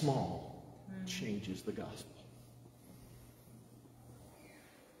that small changes the gospel.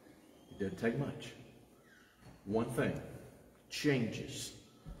 It doesn't take much. One thing changes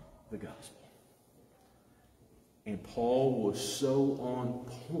the gospel. And Paul was so on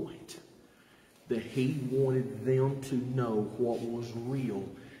point that he wanted them to know what was real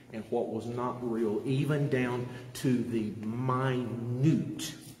and what was not real, even down to the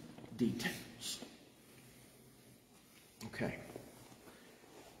minute details. Okay.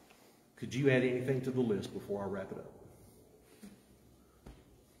 Could you add anything to the list before I wrap it up?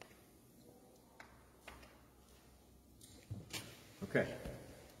 Okay.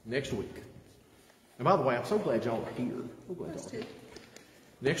 Next week. And by the way, I'm so glad y'all are here. So glad y'all are here.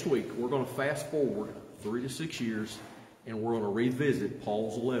 Next week, we're going to fast forward 3 to 6 years, and we're going to revisit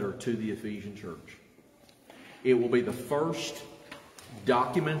Paul's letter to the Ephesian church. It will be the first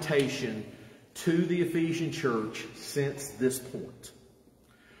documentation to the Ephesian church since this point.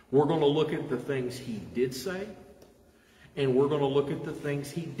 We're going to look at the things he did say, And we're going to look at the things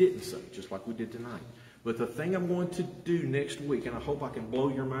he didn't say, just like we did tonight. But the thing I'm going to do next week, and I hope I can blow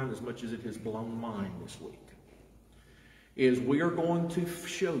your mind as much as it has blown mine this week, is we are going to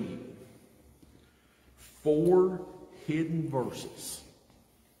show you 4 hidden verses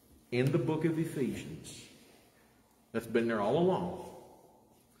in the book of Ephesians that's been there all along.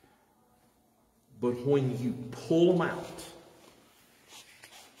 But when you pull them out,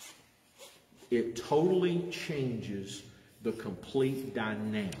 it totally changes the complete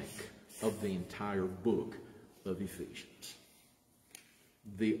dynamic of the entire book of Ephesians.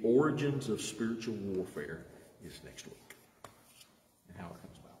 The origins of spiritual warfare is next week, and how it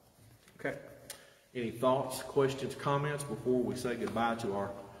comes about. Okay. Any thoughts, questions, comments before we say goodbye to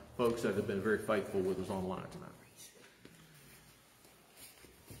our folks that have been very faithful with us online tonight?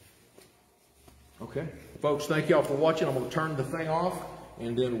 Okay. Folks, thank y'all for watching. I'm going to turn the thing off,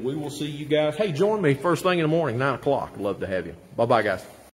 and then we will see you guys. Hey, join me first thing in the morning, 9 o'clock. I'd love to have you. Bye-bye, guys.